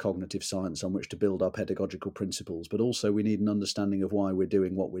base of cognitive science on which to build our pedagogical principles, but also we need an understanding of why we're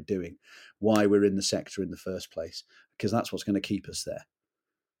doing what we're doing, why we're in the sector in the first place, because that's what's going to keep us there.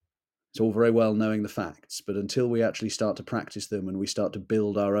 It's all very well knowing the facts, but until we actually start to practice them and we start to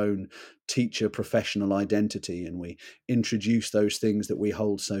build our own teacher professional identity and we introduce those things that we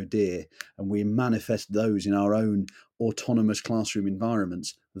hold so dear and we manifest those in our own autonomous classroom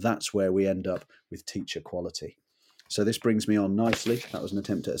environments, that's where we end up with teacher quality. So this brings me on nicely. That was an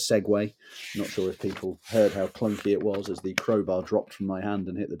attempt at a segue. I'm not sure if people heard how clunky it was as the crowbar dropped from my hand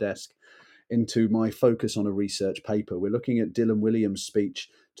and hit the desk, into my focus on a research paper. We're looking at Dylan Williams' speech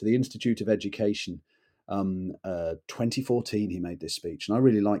to the Institute of Education. 2014 he made this speech, and I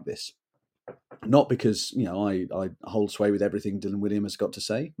really like this. Not because, I hold sway with everything Dylan Wiliam has got to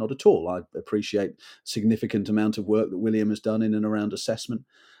say, not at all. I appreciate significant amount of work that William has done in and around assessment,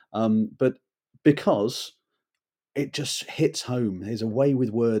 but because it just hits home. There's a way with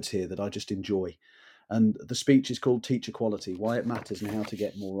words here that I just enjoy. And the speech is called Teach Equality, Why It Matters and How to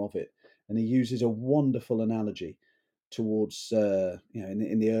Get More of It. And he uses a wonderful analogy towards,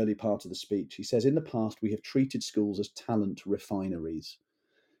 in the early part of the speech. He says, in the past, we have treated schools as talent refineries.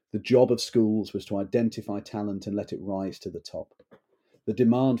 The job of schools was to identify talent and let it rise to the top. The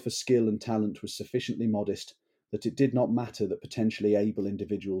demand for skill and talent was sufficiently modest that it did not matter that potentially able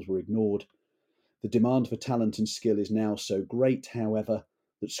individuals were ignored. The demand for talent and skill is now so great, however,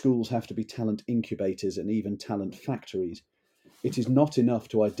 that schools have to be talent incubators and even talent factories. It is not enough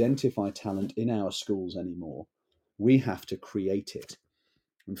to identify talent in our schools anymore. We have to create it.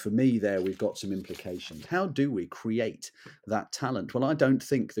 And for me, there we've got some implications. How do we create that talent? Well, I don't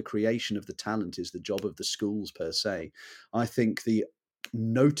think the creation of the talent is the job of the schools per se. I think the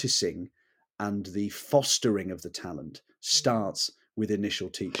noticing and the fostering of the talent starts with initial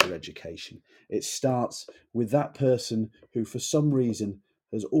teacher education. It starts with that person who, for some reason,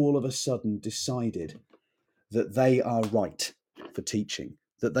 has all of a sudden decided that they are right for teaching,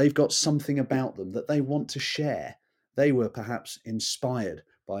 that they've got something about them that they want to share. They were perhaps inspired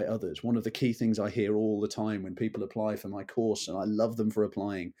by others. One of the key things I hear all the time when people apply for my course, and I love them for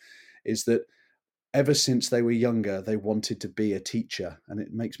applying, is that ever since they were younger, they wanted to be a teacher. And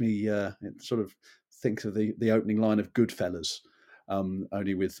it makes me sort of think of the opening line of Goodfellas,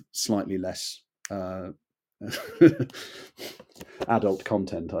 only with slightly less adult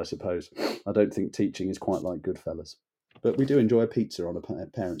content, I suppose. I don't think teaching is quite like Goodfellas. But we do enjoy a pizza on a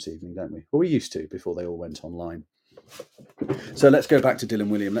parents' evening, don't we? Well, we used to before they all went online. So let's go back to Dylan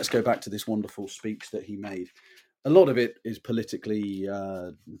Wiliam. Let's go back to this wonderful speech that he made. A lot of it is politically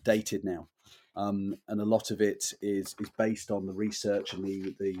dated now. And a lot of it is based on the research and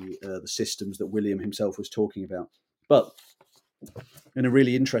the systems that William himself was talking about. But in a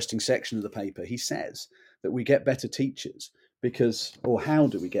really interesting section of the paper, he says that we get better teachers because, or how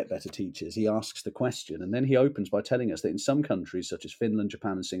do we get better teachers? He asks the question, and then he opens by telling us that in some countries, such as Finland,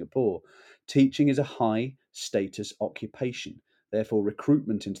 Japan, and Singapore, teaching is a high status occupation. Therefore,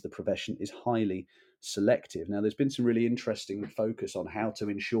 recruitment into the profession is highly selective. Now, there's been some really interesting focus on how to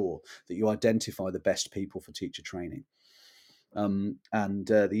ensure that you identify the best people for teacher training. The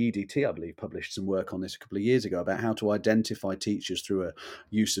EDT, I believe, published some work on this a couple of years ago about how to identify teachers through a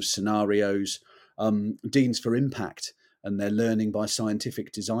use of scenarios. Deans for Impact and their Learning by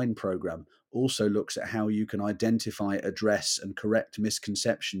Scientific Design program also looks at how you can identify, address, and correct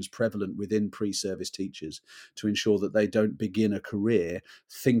misconceptions prevalent within pre-service teachers to ensure that they don't begin a career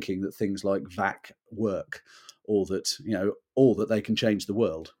thinking that things like VAC work, or that they can change the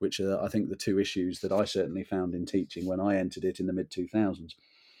world, which are, I think, the two issues that I certainly found in teaching when I entered it in the mid-2000s.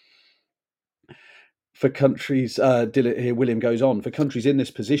 For countries, here William goes on, for countries in this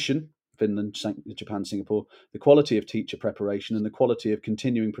position, Finland, Japan, Singapore, the quality of teacher preparation and the quality of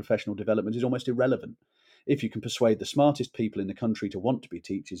continuing professional development is almost irrelevant. If you can persuade the smartest people in the country to want to be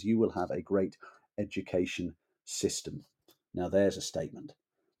teachers, you will have a great education system. Now, there's a statement.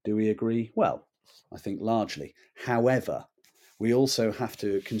 Do we agree? Well, I think largely. However, we also have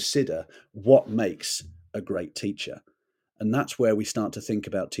to consider what makes a great teacher. And that's where we start to think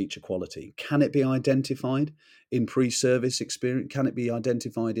about teacher quality. Can it be identified in pre-service experience? Can it be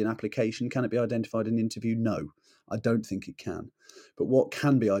identified in application? Can it be identified in interview? No, I don't think it can. But what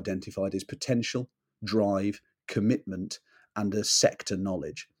can be identified is potential, drive, commitment, and a sector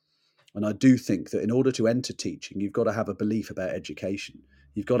knowledge. And I do think that in order to enter teaching, you've got to have a belief about education.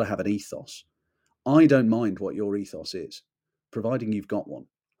 You've got to have an ethos. I don't mind what your ethos is, providing you've got one.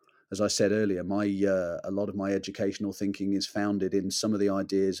 As I said earlier, a lot of my educational thinking is founded in some of the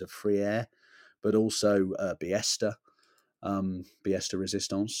ideas of Freire, but also Biesta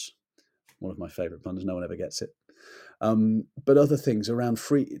Resistance, one of my favourite puns. No one ever gets it. But other things around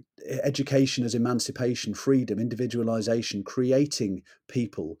free education as emancipation, freedom, individualisation, creating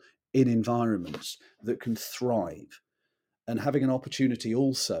people in environments that can thrive, and having an opportunity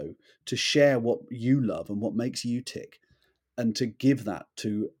also to share what you love and what makes you tick, and to give that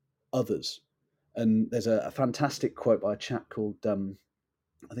to others. And there's a fantastic quote by a chap called,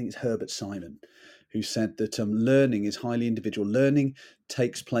 I think it's Herbert Simon, who said that learning is highly individual. Learning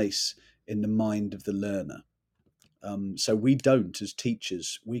takes place in the mind of the learner. So we don't, as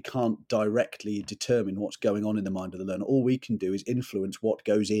teachers, we can't directly determine what's going on in the mind of the learner. All we can do is influence what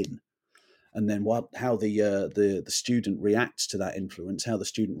goes in. And then how the student reacts to that influence, how the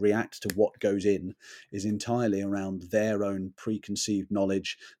student reacts to what goes in, is entirely around their own preconceived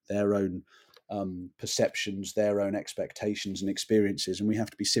knowledge, their own perceptions, their own expectations and experiences, and we have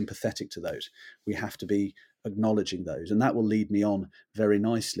to be sympathetic to those. We have to be acknowledging those, and that will lead me on very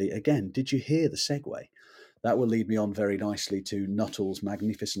nicely. Again, did you hear the segue? That will lead me on very nicely to Nuttall's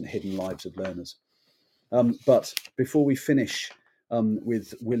magnificent Hidden Lives of Learners. But before we finish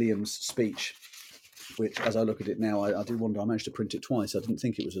with William's speech, which, as I look at it now, I do wonder, I managed to print it twice. I didn't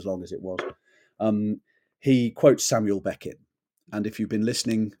think it was as long as it was. He quotes Samuel Beckett. And if you've been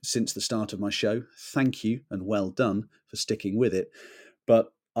listening since the start of my show, thank you and well done for sticking with it.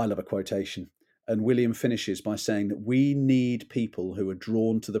 But I love a quotation. And William finishes by saying that we need people who are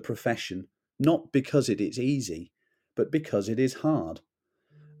drawn to the profession, not because it is easy, but because it is hard.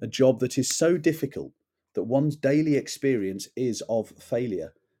 A job that is so difficult that one's daily experience is of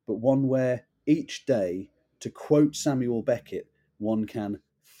failure, but one where each day, to quote Samuel Beckett, one can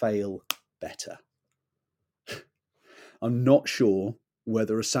fail better. I'm not sure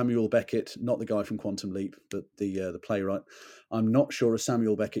whether a Samuel Beckett, not the guy from Quantum Leap, but the playwright, I'm not sure a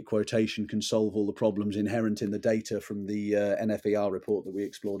Samuel Beckett quotation can solve all the problems inherent in the data from the NFER report that we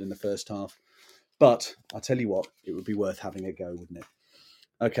explored in the first half. But I tell you what, it would be worth having a go, wouldn't it?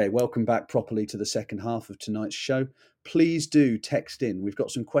 Okay, welcome back properly to the second half of tonight's show. Please do text in. We've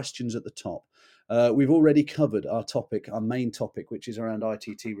got some questions at the top. We've already covered our main topic, which is around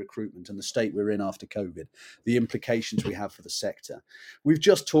ITT recruitment and the state we're in after COVID, the implications we have for the sector. We've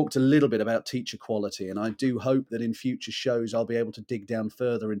just talked a little bit about teacher quality, and I do hope that in future shows I'll be able to dig down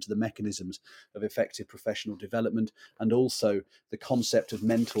further into the mechanisms of effective professional development and also the concept of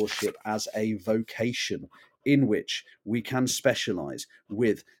mentorship as a vocation in which we can specialise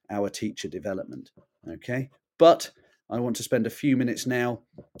with our teacher development. Okay, but I want to spend a few minutes now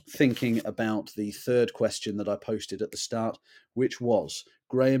thinking about the third question that I posted at the start, which was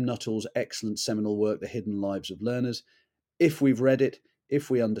Graham Nuttall's excellent seminal work, The Hidden Lives of Learners. If we've read it, if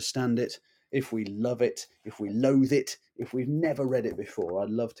we understand it, if we love it, if we loathe it, if we've never read it before, I'd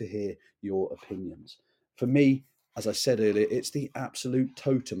love to hear your opinions. For me, as I said earlier, it's the absolute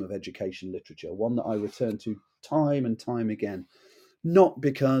totem of education literature, one that I return to time and time again, not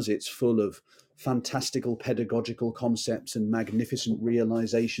because it's full of fantastical pedagogical concepts and magnificent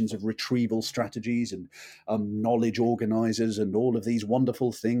realizations of retrieval strategies and knowledge organizers and all of these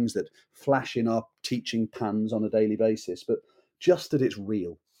wonderful things that flash in our teaching pans on a daily basis, but just that it's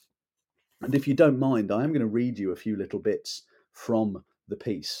real. And if you don't mind, I am going to read you a few little bits from the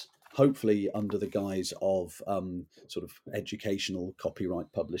piece, hopefully under the guise of sort of educational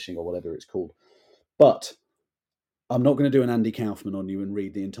copyright publishing or whatever it's called. But I'm not going to do an Andy Kaufman on you and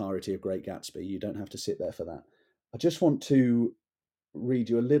read the entirety of Great Gatsby. You don't have to sit there for that. I just want to read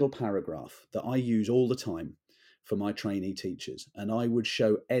you a little paragraph that I use all the time for my trainee teachers. And I would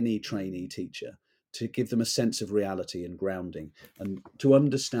show any trainee teacher to give them a sense of reality and grounding and to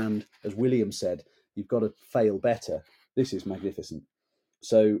understand, as William said, you've got to fail better. This is magnificent.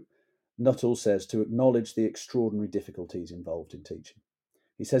 So Nuttall says to acknowledge the extraordinary difficulties involved in teaching.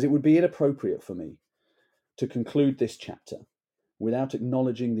 He says it would be inappropriate for me to conclude this chapter without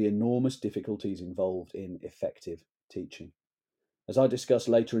acknowledging the enormous difficulties involved in effective teaching. As I discuss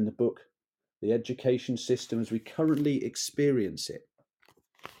later in the book, the education system as we currently experience it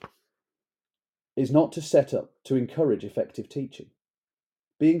is not to set up to encourage effective teaching.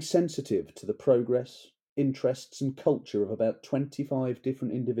 Being sensitive to the progress, interests and culture of about 25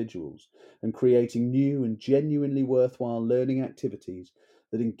 different individuals and creating new and genuinely worthwhile learning activities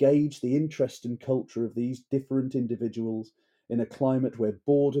that engage the interest and culture of these different individuals in a climate where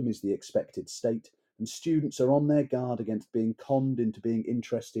boredom is the expected state and students are on their guard against being conned into being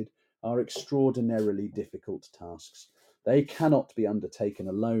interested are extraordinarily difficult tasks. They cannot be undertaken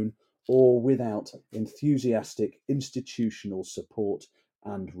alone or without enthusiastic institutional support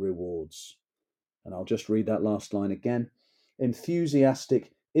and rewards. And I'll just read that last line again.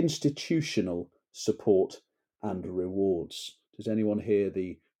 Enthusiastic institutional support and rewards. Does anyone hear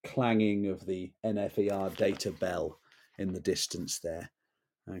the clanging of the NFER data bell in the distance there?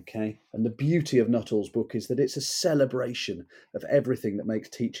 Okay. And the beauty of Nuttall's book is that it's a celebration of everything that makes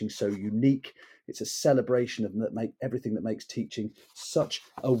teaching so unique. It's a celebration of everything that makes teaching such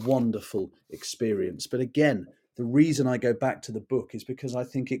a wonderful experience. But again, the reason I go back to the book is because I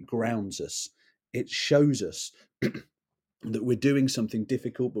think it grounds us. It shows us that we're doing something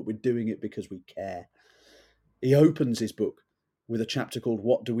difficult, but we're doing it because we care. He opens his book with a chapter called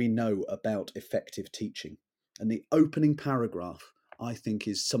What Do We Know About Effective Teaching? And the opening paragraph, I think,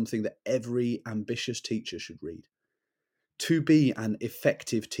 is something that every ambitious teacher should read. To be an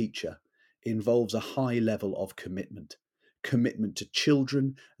effective teacher involves a high level of commitment to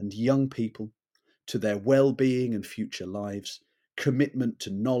children and young people, to their well-being and future lives, commitment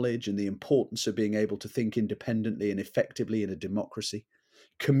to knowledge and the importance of being able to think independently and effectively in a democracy,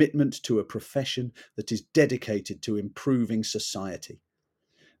 commitment to a profession that is dedicated to improving society.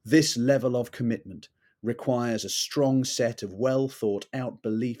 This level of commitment requires a strong set of well thought out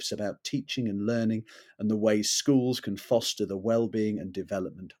beliefs about teaching and learning and the ways schools can foster the well-being and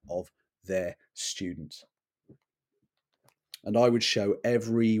development of their students. And I would show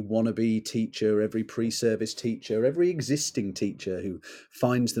every wannabe teacher, every pre-service teacher, every existing teacher who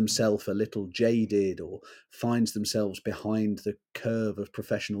finds themselves a little jaded or finds themselves behind the curve of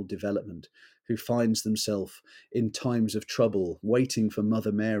professional development, who finds themselves in times of trouble, waiting for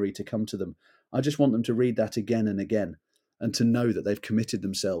Mother Mary to come to them. I just want them to read that again and again and to know that they've committed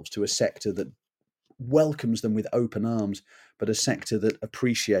themselves to a sector that welcomes them with open arms, but a sector that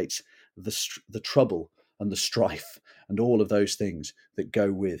appreciates the trouble and the strife and all of those things that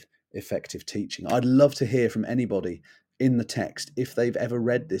go with effective teaching. I'd love to hear from anybody in the text if they've ever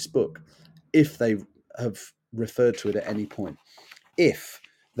read this book, if they have referred to it at any point, if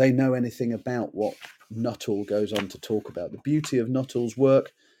they know anything about what Nuttall goes on to talk about. The beauty of Nuttall's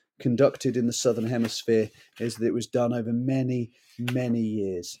work, conducted in the Southern Hemisphere, is that it was done over many, many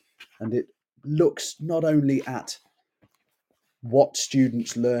years, and it looks not only at what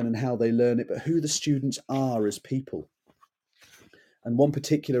students learn and how they learn it, but who the students are as people. And one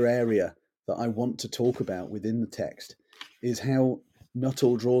particular area that I want to talk about within the text is how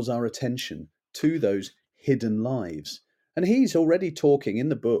Nuttall draws our attention to those hidden lives. And he's already talking in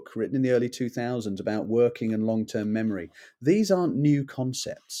the book written in the early 2000s about working and long-term memory. These aren't new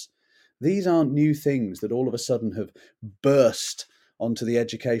concepts. These aren't new things that all of a sudden have burst onto the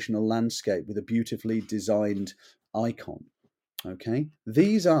educational landscape with a beautifully designed icon. Okay,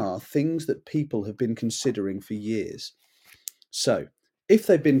 these are things that people have been considering for years. So if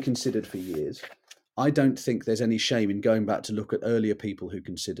they've been considered for years, I don't think there's any shame in going back to look at earlier people who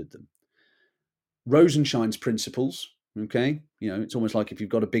considered them. Rosenshine's principles, okay, it's almost like if you've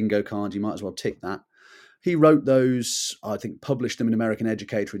got a bingo card, you might as well tick that. He wrote those, I think, published them in American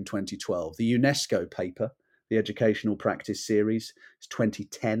Educator in 2012. The UNESCO paper, the Educational Practice Series, is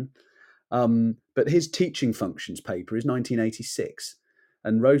 2010. But his teaching functions paper is 1986.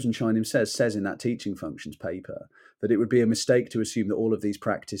 And Rosenshine himself says in that teaching functions paper that it would be a mistake to assume that all of these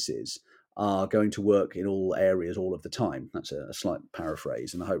practices are going to work in all areas all of the time. That's a slight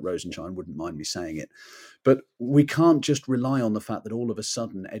paraphrase, and I hope Rosenshine wouldn't mind me saying it. But we can't just rely on the fact that all of a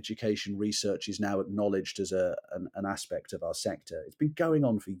sudden education research is now acknowledged as an aspect of our sector. It's been going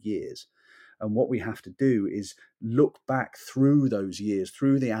on for years. And what we have to do is look back through those years,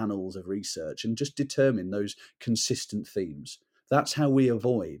 through the annals of research, and just determine those consistent themes. That's how we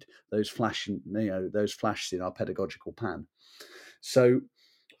avoid those flashes in our pedagogical pan. So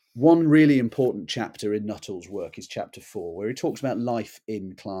one really important chapter in Nuttall's work is chapter 4, where he talks about life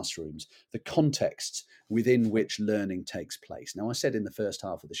in classrooms, the contexts within which learning takes place. Now, I said in the first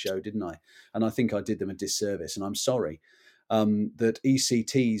half of the show, didn't I? And I think I did them a disservice, and I'm sorry. That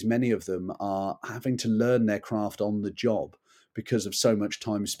ECTs, many of them, are having to learn their craft on the job because of so much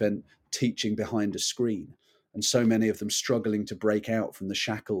time spent teaching behind a screen, and so many of them struggling to break out from the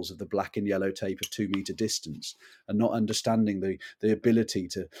shackles of the black and yellow tape of 2 meter distance and not understanding the ability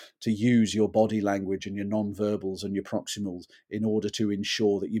to use your body language and your non-verbals and your proximals in order to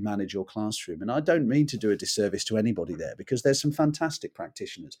ensure that you manage your classroom. And I don't mean to do a disservice to anybody there, because there's some fantastic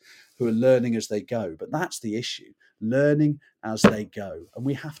practitioners who are learning as they go, but that's the issue, learning as they go. And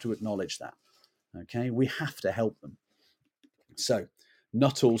we have to acknowledge that, okay? We have to help them. So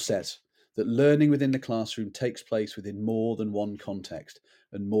Nuttall says that learning within the classroom takes place within more than one context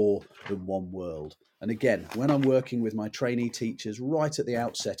and more than one world. And again, when I'm working with my trainee teachers right at the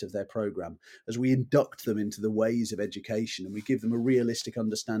outset of their program, as we induct them into the ways of education and we give them a realistic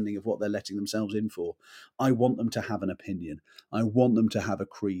understanding of what they're letting themselves in for, I want them to have an opinion. I want them to have a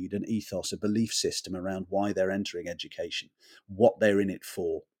creed, an ethos, a belief system around why they're entering education, what they're in it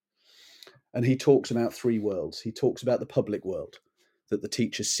for. And he talks about 3 worlds. He talks about the public world that the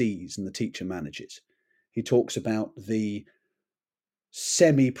teacher sees and the teacher manages. He talks about the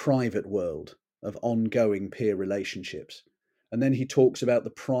semi-private world of ongoing peer relationships. And then he talks about the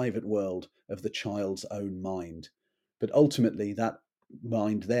private world of the child's own mind. But ultimately, that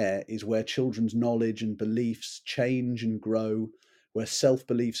mind there is where children's knowledge and beliefs change and grow, where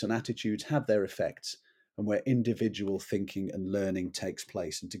self-beliefs and attitudes have their effects, and where individual thinking and learning takes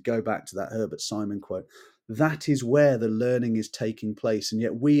place. And to go back to that Herbert Simon quote, that is where the learning is taking place. And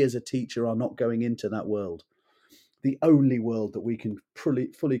yet we as a teacher are not going into that world. The only world that we can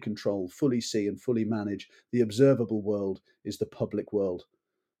fully control, fully see and fully manage, the observable world, is the public world,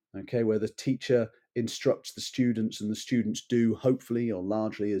 okay, where the teacher instructs the students, and the students do, hopefully or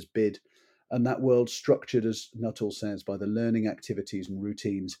largely, as bid. And that world structured, as Nuttall says, by the learning activities and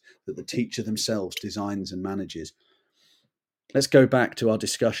routines that the teacher themselves designs and manages. Let's go back to our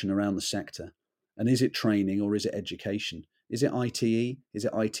discussion around the sector. And is it training or is it education? Is it ITE? Is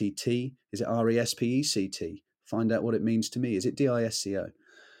it ITT? Is it RESPECT? Find out what it means to me. Is it DISCO?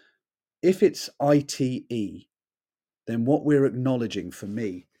 If it's ITE, then what we're acknowledging for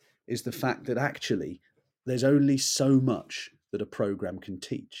me is the fact that actually there's only so much that a program can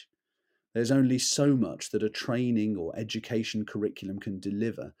teach. There's only so much that a training or education curriculum can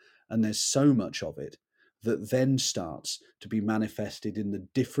deliver. And there's so much of it that then starts to be manifested in the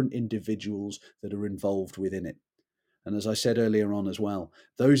different individuals that are involved within it. And as I said earlier on as well,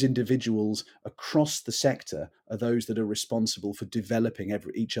 those individuals across the sector are those that are responsible for developing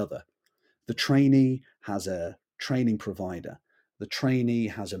each other. The trainee has a training provider. The trainee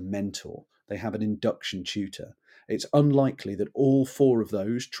has a mentor. They have an induction tutor. It's unlikely that all four of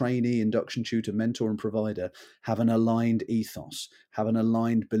those, trainee, induction tutor, mentor, and provider, have an aligned ethos, have an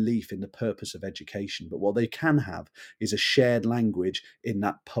aligned belief in the purpose of education. But what they can have is a shared language in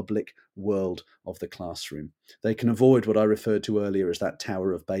that public world of the classroom. They can avoid what I referred to earlier as that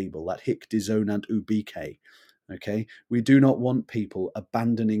Tower of Babel, that hic disonant ubique. Okay, we do not want people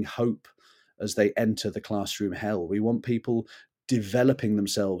abandoning hope as they enter the classroom hell. We want people developing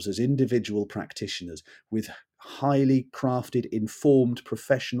themselves as individual practitioners with highly crafted, informed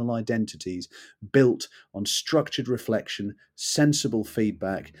professional identities built on structured reflection, sensible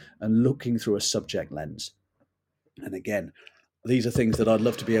feedback, and looking through a subject lens. And again, these are things that I'd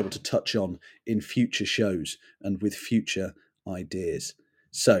love to be able to touch on in future shows and with future ideas.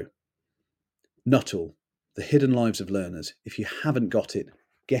 So, Nuttall, The Hidden Lives of Learners. If you haven't got it,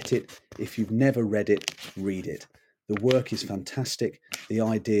 get it. If you've never read it, read it. The work is fantastic. The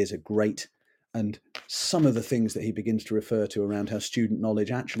ideas are great. And some of the things that he begins to refer to around how student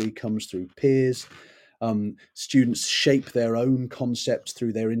knowledge actually comes through peers. Students shape their own concepts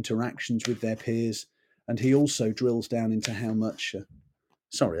through their interactions with their peers. And he also drills down into how much...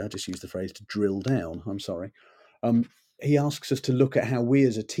 sorry, I just used the phrase to drill down. I'm sorry. He asks us to look at how we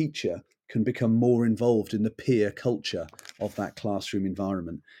as a teacher can become more involved in the peer culture of that classroom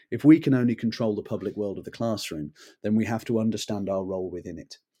environment. If we can only control the public world of the classroom, then we have to understand our role within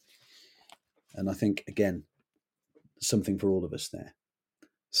it. And I think, again, something for all of us there.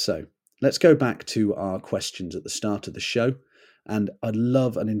 So let's go back to our questions at the start of the show. And I'd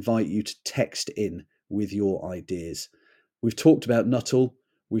love and invite you to text in with your ideas. We've talked about Nuttall.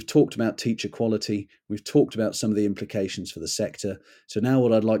 We've talked about teacher quality. We've talked about some of the implications for the sector. So now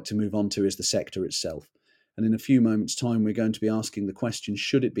what I'd like to move on to is the sector itself. And in a few moments' time, we're going to be asking the question,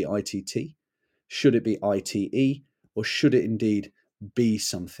 should it be ITT? Should it be ITE? Or should it indeed be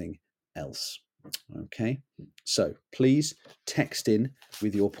something else? Okay, so please text in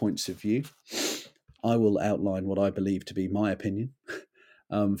with your points of view. I will outline what I believe to be my opinion.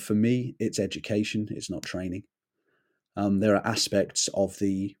 For me, it's education, it's not training. There are aspects of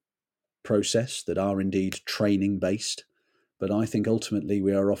the process that are indeed training based, but I think ultimately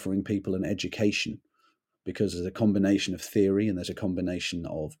we are offering people an education because there's a combination of theory and there's a combination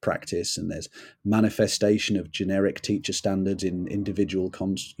of practice and there's manifestation of generic teacher standards in individual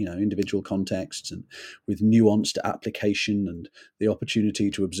contexts and with nuanced application and the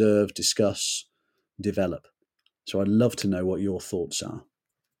opportunity to observe, discuss, develop. So I'd love to know what your thoughts are.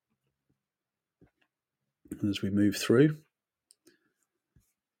 And as we move through,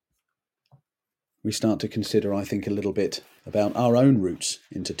 we start to consider, I think, a little bit about our own routes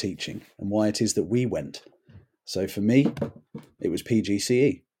into teaching and why it is that we went. So for me, it was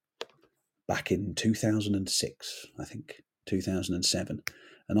PGCE back in 2006, I think, 2007.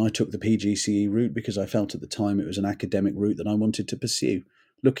 And I took the PGCE route because I felt at the time it was an academic route that I wanted to pursue.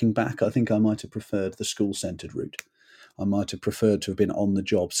 Looking back, I think I might have preferred the school-centred route. I might have preferred to have been on the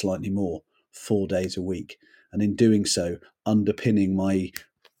job slightly more, 4 days a week. And in doing so, underpinning my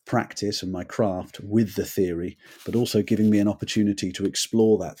practice and my craft with the theory, but also giving me an opportunity to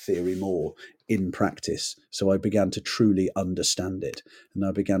explore that theory more in practice. So I began to truly understand it, and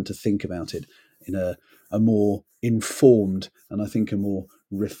I began to think about it in a more informed and I think a more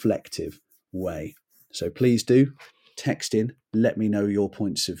reflective way. So please do text in, let me know your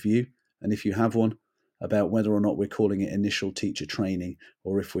points of view, and if you have one, about whether or not we're calling it initial teacher training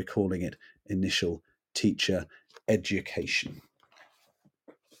or if we're calling it initial teacher education.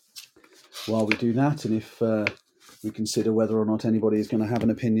 While we do that, and if we consider whether or not anybody is going to have an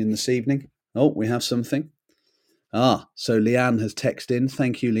opinion this evening. Oh, we have something. So Leanne has texted in.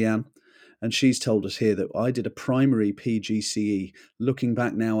 Thank you, Leanne. And she's told us here that I did a primary PGCE. Looking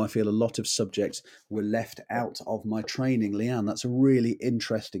back now, I feel a lot of subjects were left out of my training. Leanne, that's a really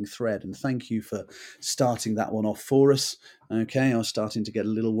interesting thread. And thank you for starting that one off for us. Okay, I was starting to get a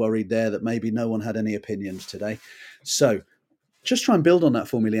little worried there that maybe no one had any opinions today. So just try and build on that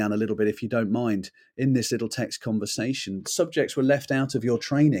for me, Leanne, a little bit, if you don't mind, in this little text conversation. Subjects were left out of your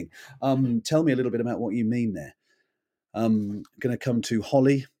training. Tell me a little bit about what you mean there. I'm going to come to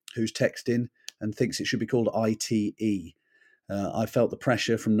Holly, who's texted in and thinks it should be called ITE. I felt the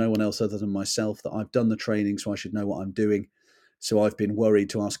pressure from no one else other than myself that I've done the training, so I should know what I'm doing. So I've been worried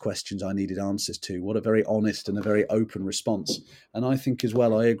to ask questions I needed answers to. What a very honest and a very open response. And I think as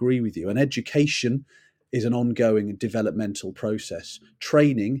well, I agree with you. And education is an ongoing developmental process.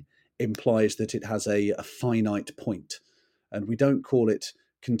 Training implies that it has a finite point. And we don't call it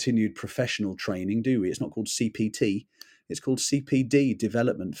continued professional training, do we? It's not called CPT. It's called CPD,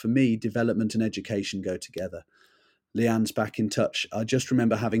 development. For me, development and education go together. Leanne's back in touch. I just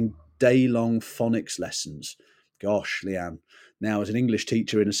remember having day-long phonics lessons. Gosh, Leanne. Now, as an English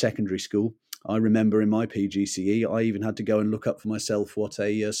teacher in a secondary school, I remember in my PGCE, I even had to go and look up for myself what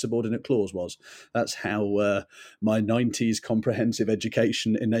a subordinate clause was. That's how my 90s comprehensive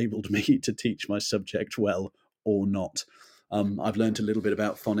education enabled me to teach my subject well or not. I've learned a little bit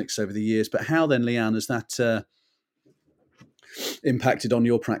about phonics over the years. But how then, Leanne, has that impacted on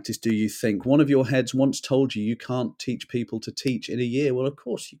your practice, do you think? One of your heads once told you can't teach people to teach in a year. Well, of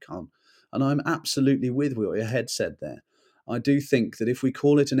course you can't. And I'm absolutely with what your head said there. I do think that if we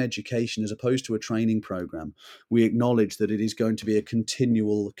call it an education as opposed to a training program, we acknowledge that it is going to be a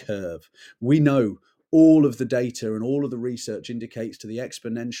continual curve. We know all of the data and all of the research indicates to the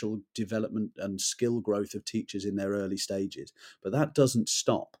exponential development and skill growth of teachers in their early stages. But that doesn't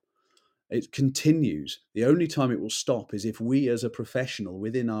stop. It continues. The only time it will stop is if we as a professional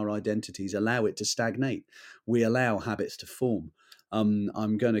within our identities allow it to stagnate. We allow habits to form.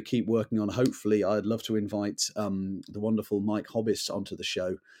 I'm going to keep working on, hopefully, I'd love to invite the wonderful Mike Hobbis onto the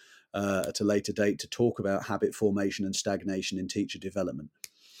show at a later date to talk about habit formation and stagnation in teacher development.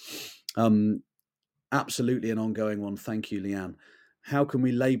 Absolutely an ongoing one. Thank you, Leanne. How can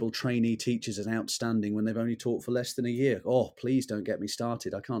we label trainee teachers as outstanding when they've only taught for less than a year? Oh, please don't get me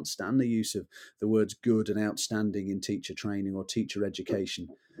started. I can't stand the use of the words good and outstanding in teacher training or teacher education.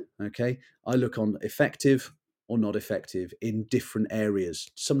 Okay, I look on effective or not effective in different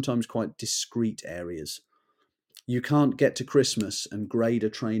areas, sometimes quite discrete areas. You can't get to Christmas and grade a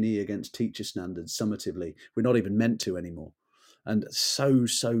trainee against teacher standards summatively. We're not even meant to anymore. And so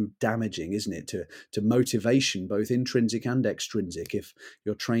damaging, isn't it, to motivation, both intrinsic and extrinsic. If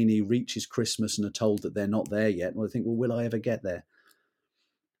your trainee reaches Christmas and are told that they're not there yet, well, I think, well, will I ever get there?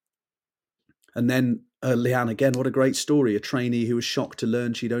 And then Leanne, again, what a great story. A trainee who was shocked to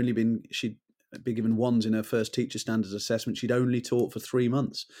learn she'd been given ones in her first teacher standards assessment. She'd only taught for 3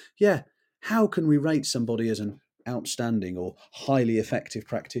 months. Yeah, how can we rate somebody as an outstanding or highly effective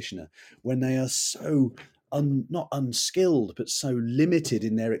practitioner when they are so not unskilled, but so limited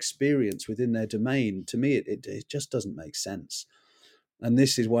in their experience within their domain? To me, it just doesn't make sense. And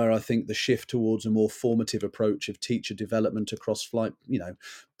this is where I think the shift towards a more formative approach of teacher development across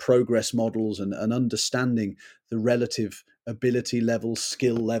progress models and understanding the relative ability levels,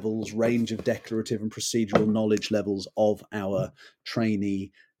 skill levels, range of declarative and procedural knowledge levels of our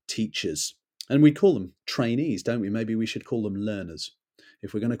trainee teachers. And we call them trainees, don't we? Maybe we should call them learners.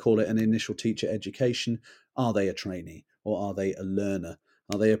 If we're going to call it an initial teacher education, are they a trainee or are they a learner?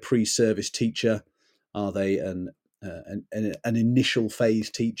 Are they a pre-service teacher? Are they an initial phase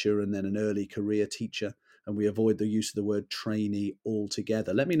teacher and then an early career teacher? And we avoid the use of the word trainee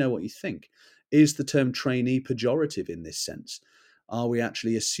altogether. Let me know what you think. Is the term trainee pejorative in this sense? Are we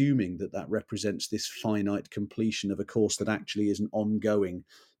actually assuming that represents this finite completion of a course that actually is an ongoing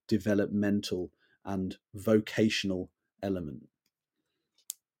developmental and vocational element?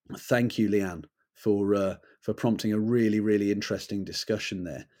 Thank you, Leanne, for prompting a really, really interesting discussion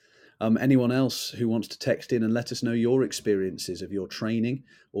there. Anyone else who wants to text in and let us know your experiences of your training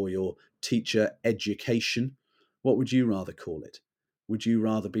or your teacher education? What would you rather call it? Would you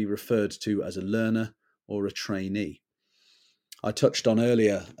rather be referred to as a learner or a trainee? I touched on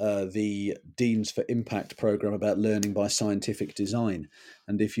earlier the Deans for Impact program about learning by scientific design.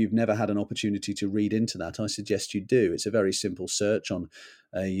 And if you've never had an opportunity to read into that, I suggest you do. It's a very simple search on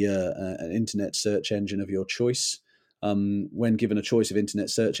an internet search engine of your choice. When given a choice of internet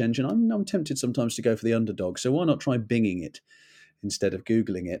search engine, I'm tempted sometimes to go for the underdog. So why not try Binging it instead of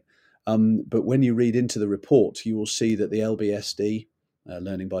Googling it? But when you read into the report, you will see that the LBSD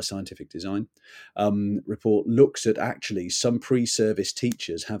Learning by Scientific Design, report looks at actually some pre-service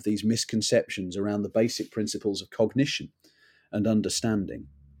teachers have these misconceptions around the basic principles of cognition and understanding.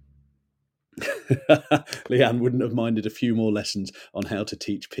 Leanne wouldn't have minded a few more lessons on how to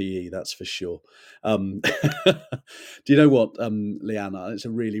teach PE, that's for sure. Do you know what, Leanne? It's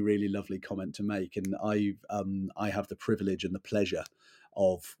a really, really lovely comment to make, and I have the privilege and the pleasure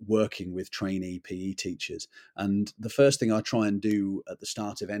of working with trainee PE teachers. And the first thing I try and do at the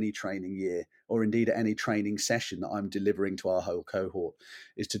start of any training year, or indeed at any training session that I'm delivering to our whole cohort,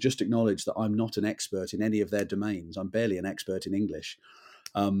 is to just acknowledge that I'm not an expert in any of their domains. I'm barely an expert in English.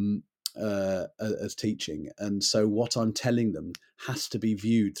 As teaching, and so what I'm telling them has to be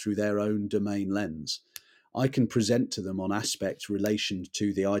viewed through their own domain lens. I can present to them on aspects related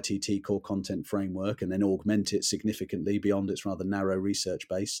to the ITT core content framework and then augment it significantly beyond its rather narrow research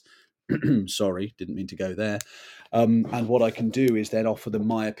base. Sorry, didn't mean to go there. And what I can do is then offer them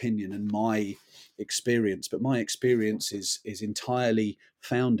my opinion and my experience, but my experience is entirely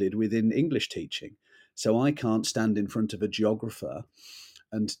founded within English teaching. So I can't stand in front of a geographer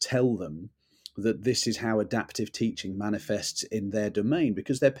and tell them that this is how adaptive teaching manifests in their domain,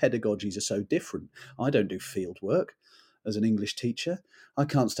 because their pedagogies are so different. I don't do field work as an English teacher. I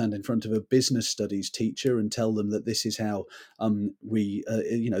can't stand in front of a business studies teacher and tell them that this is how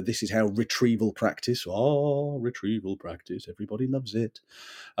this is how retrieval practice. Oh, retrieval practice, everybody loves it.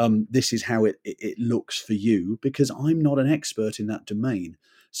 This is how it looks for you, because I'm not an expert in that domain.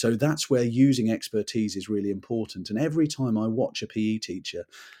 So that's where using expertise is really important. And every time I watch a PE teacher,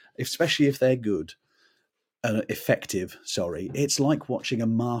 especially if they're good, effective, it's like watching a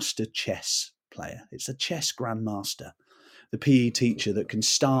master chess player. It's a chess grandmaster. The PE teacher that can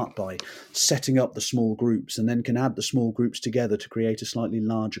start by setting up the small groups and then can add the small groups together to create a slightly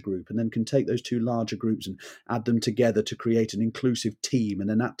larger group, and then can take those two larger groups and add them together to create an inclusive team, and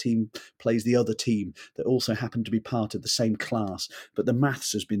then that team plays the other team that also happen to be part of the same class, but the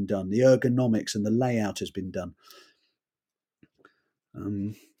maths has been done, the ergonomics and the layout has been done.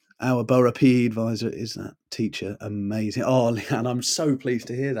 Our Borough PE advisor is that teacher. Amazing. Oh, Leanne, I'm so pleased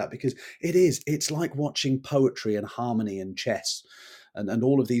to hear that, because it's like watching poetry and harmony and chess and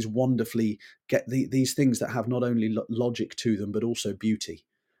all of these wonderfully these things that have not only logic to them, but also beauty.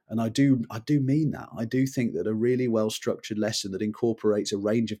 And I do mean that. I do think that a really well-structured lesson that incorporates a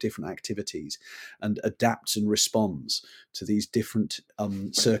range of different activities and adapts and responds to these different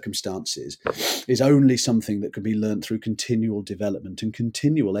circumstances is only something that can be learned through continual development and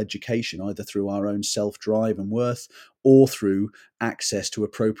continual education, either through our own self-drive and worth or through access to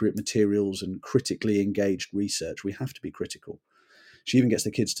appropriate materials and critically engaged research. We have to be critical. She even gets the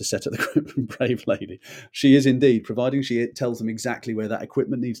kids to set up the equipment, brave lady. She is indeed, providing she tells them exactly where that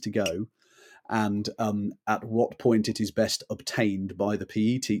equipment needs to go and at what point it is best obtained by the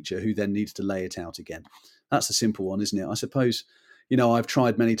PE teacher, who then needs to lay it out again. That's a simple one, isn't it? I suppose, I've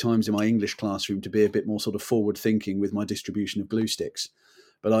tried many times in my English classroom to be a bit more sort of forward thinking with my distribution of glue sticks,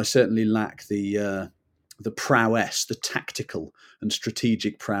 but I certainly lack the prowess, the tactical and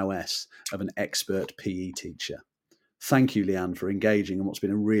strategic prowess of an expert PE teacher. Thank you, Leanne, for engaging in what's been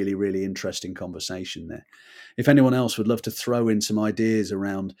a really, really interesting conversation there. If anyone else would love to throw in some ideas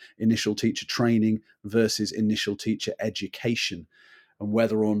around initial teacher training versus initial teacher education, and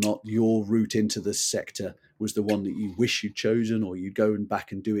whether or not your route into this sector was the one that you wish you'd chosen, or you'd go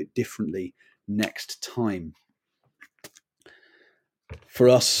back and do it differently next time. For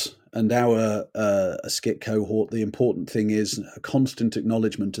us and our SCIT cohort, the important thing is a constant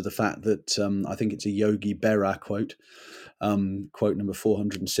acknowledgement of the fact that I think it's a Yogi Berra quote, quote number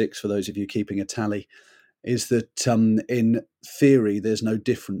 406 for those of you keeping a tally, is that in theory there's no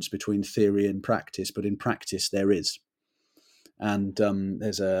difference between theory and practice, but in practice there is. And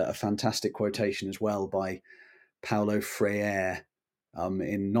there's a fantastic quotation as well by Paulo Freire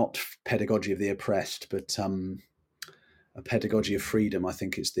in not Pedagogy of the Oppressed, but A Pedagogy of Freedom, I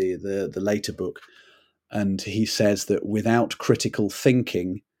think it's the later book. And he says that without critical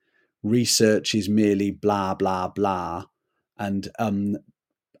thinking, research is merely blah, blah, blah, and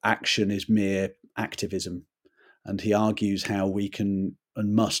action is mere activism. And he argues how we can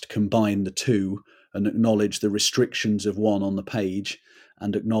and must combine the two and acknowledge the restrictions of one on the page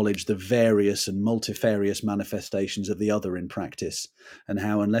and acknowledge the various and multifarious manifestations of the other in practice, and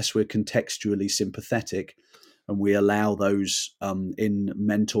how unless we're contextually sympathetic and we allow those in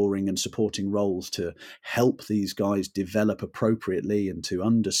mentoring and supporting roles to help these guys develop appropriately and to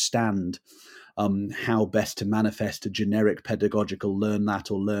understand how best to manifest a generic pedagogical learn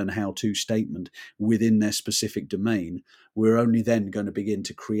that or learn how to statement within their specific domain, we're only then going to begin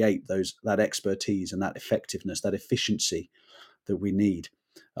to create that expertise and that effectiveness, that efficiency that we need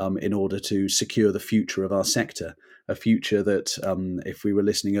in order to secure the future of our sector, a future that, if we were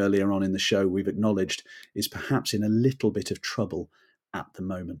listening earlier on in the show, we've acknowledged is perhaps in a little bit of trouble at the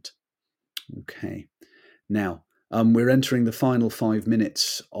moment. Okay. Now, we're entering the final 5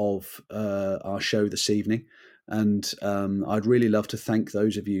 minutes of our show this evening, and I'd really love to thank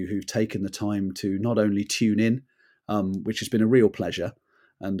those of you who've taken the time to not only tune in, which has been a real pleasure,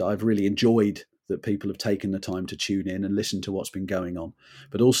 and I've really enjoyed that people have taken the time to tune in and listen to what's been going on,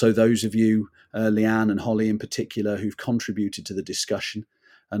 but also those of you, Leanne and Holly in particular, who've contributed to the discussion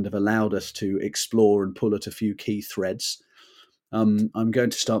and have allowed us to explore and pull at a few key threads. I'm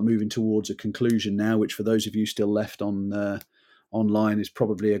going to start moving towards a conclusion now, which for those of you still left on online is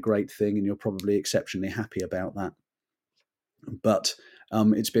probably a great thing, and you're probably exceptionally happy about that. But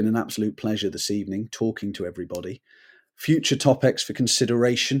it's been an absolute pleasure this evening talking to everybody. Future topics for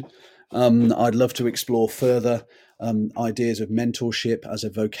consideration. I'd love to explore further ideas of mentorship as a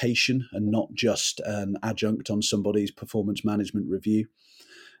vocation and not just an adjunct on somebody's performance management review.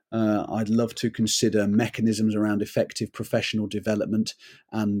 I'd love to consider mechanisms around effective professional development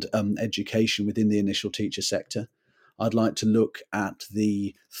and education within the initial teacher sector. I'd like to look at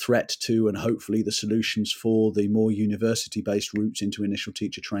the threat to and hopefully the solutions for the more university-based routes into initial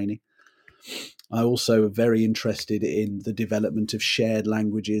teacher training. I also am very interested in the development of shared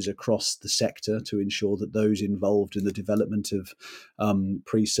languages across the sector to ensure that those involved in the development of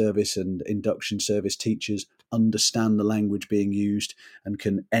pre-service and induction service teachers understand the language being used and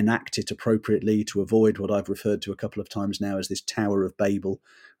can enact it appropriately to avoid what I've referred to a couple of times now as this Tower of Babel,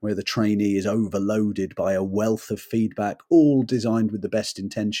 where the trainee is overloaded by a wealth of feedback, all designed with the best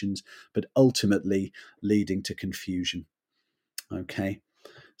intentions, but ultimately leading to confusion. Okay,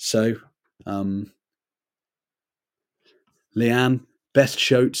 so Leanne,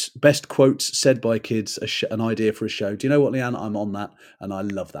 best quotes said by kids, an idea for a show. Do you know what, Leanne? I'm on that, and I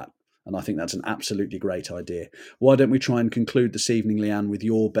love that. And I think that's an absolutely great idea. Why don't we try and conclude this evening, Leanne, with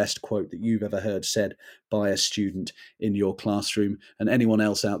your best quote that you've ever heard said by a student in your classroom, and anyone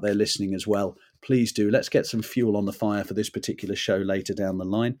else out there listening as well. Please do. Let's get some fuel on the fire for this particular show later down the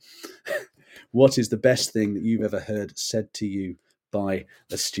line. What is the best thing that you've ever heard said to you by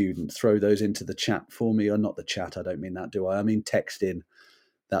a student? Throw those into the chat for me, or not the chat. I don't mean that, do I? I mean text in.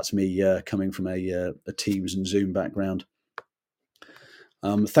 That's me coming from a Teams and Zoom background.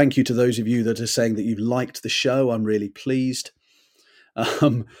 Thank you to those of you that are saying that you've liked the show. I'm really pleased.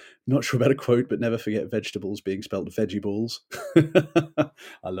 Not sure about a quote, but never forget vegetables being spelt veggie balls.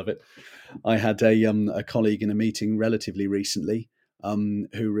 I love it. I had a colleague in a meeting relatively recently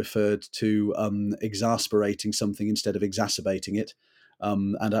who referred to exasperating something instead of exacerbating it.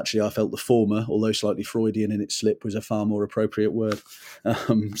 And actually, I felt the former, although slightly Freudian in its slip, was a far more appropriate word.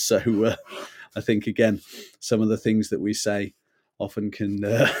 So I think, again, some of the things that we say often can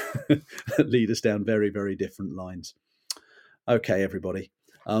lead us down very, very different lines. Okay, everybody.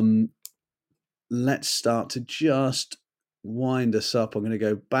 Let's start to just wind us up. I'm going to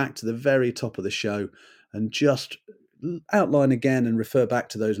go back to the very top of the show and just outline again and refer back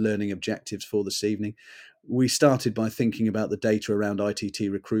to those learning objectives for this evening. We started by thinking about the data around ITT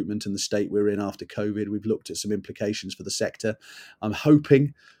recruitment and the state we're in after COVID. We've looked at some implications for the sector. I'm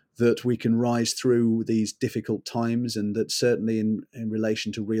hoping that we can rise through these difficult times, and that certainly in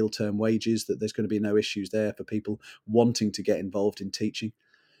relation to real-term wages, that there's going to be no issues there for people wanting to get involved in teaching.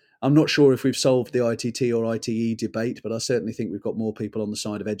 I'm not sure if we've solved the ITT or ITE debate, but I certainly think we've got more people on the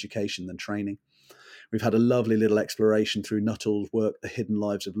side of education than training. We've had a lovely little exploration through Nuttall's work, The Hidden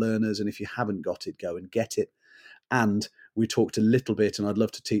Lives of Learners, and if you haven't got it, go and get it. And we talked a little bit, and I'd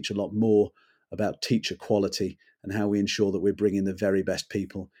love to teach a lot more, about teacher quality and how we ensure that we're bringing the very best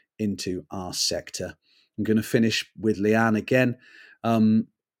people into our sector. I'm going to finish with Leanne again.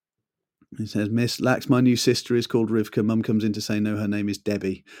 It says, Miss Lax, my new sister is called Rivka. Mum comes in to say, no, her name is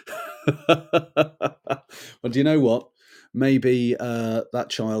Debbie. Well, do you know what? Maybe that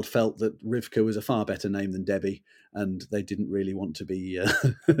child felt that Rivka was a far better name than Debbie, and they didn't really want to be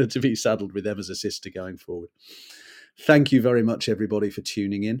to be saddled with Ev as a sister going forward. Thank you very much, everybody, for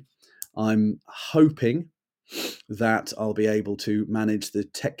tuning in. I'm hoping that I'll be able to manage the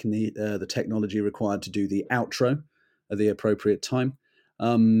technology required to do the outro at the appropriate time.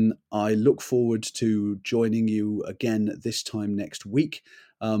 I look forward to joining you again this time next week,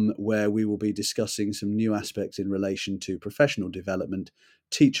 where we will be discussing some new aspects in relation to professional development,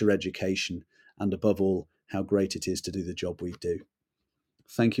 teacher education, and above all, how great it is to do the job we do.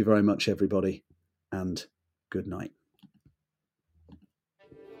 Thank you very much, everybody, and good night.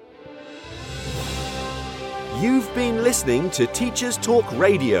 You've been listening to Teachers Talk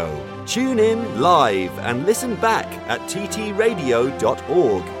Radio. Tune in live and listen back at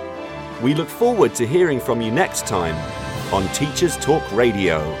ttradio.org. We look forward to hearing from you next time on Teachers Talk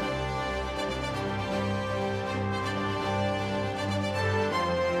Radio.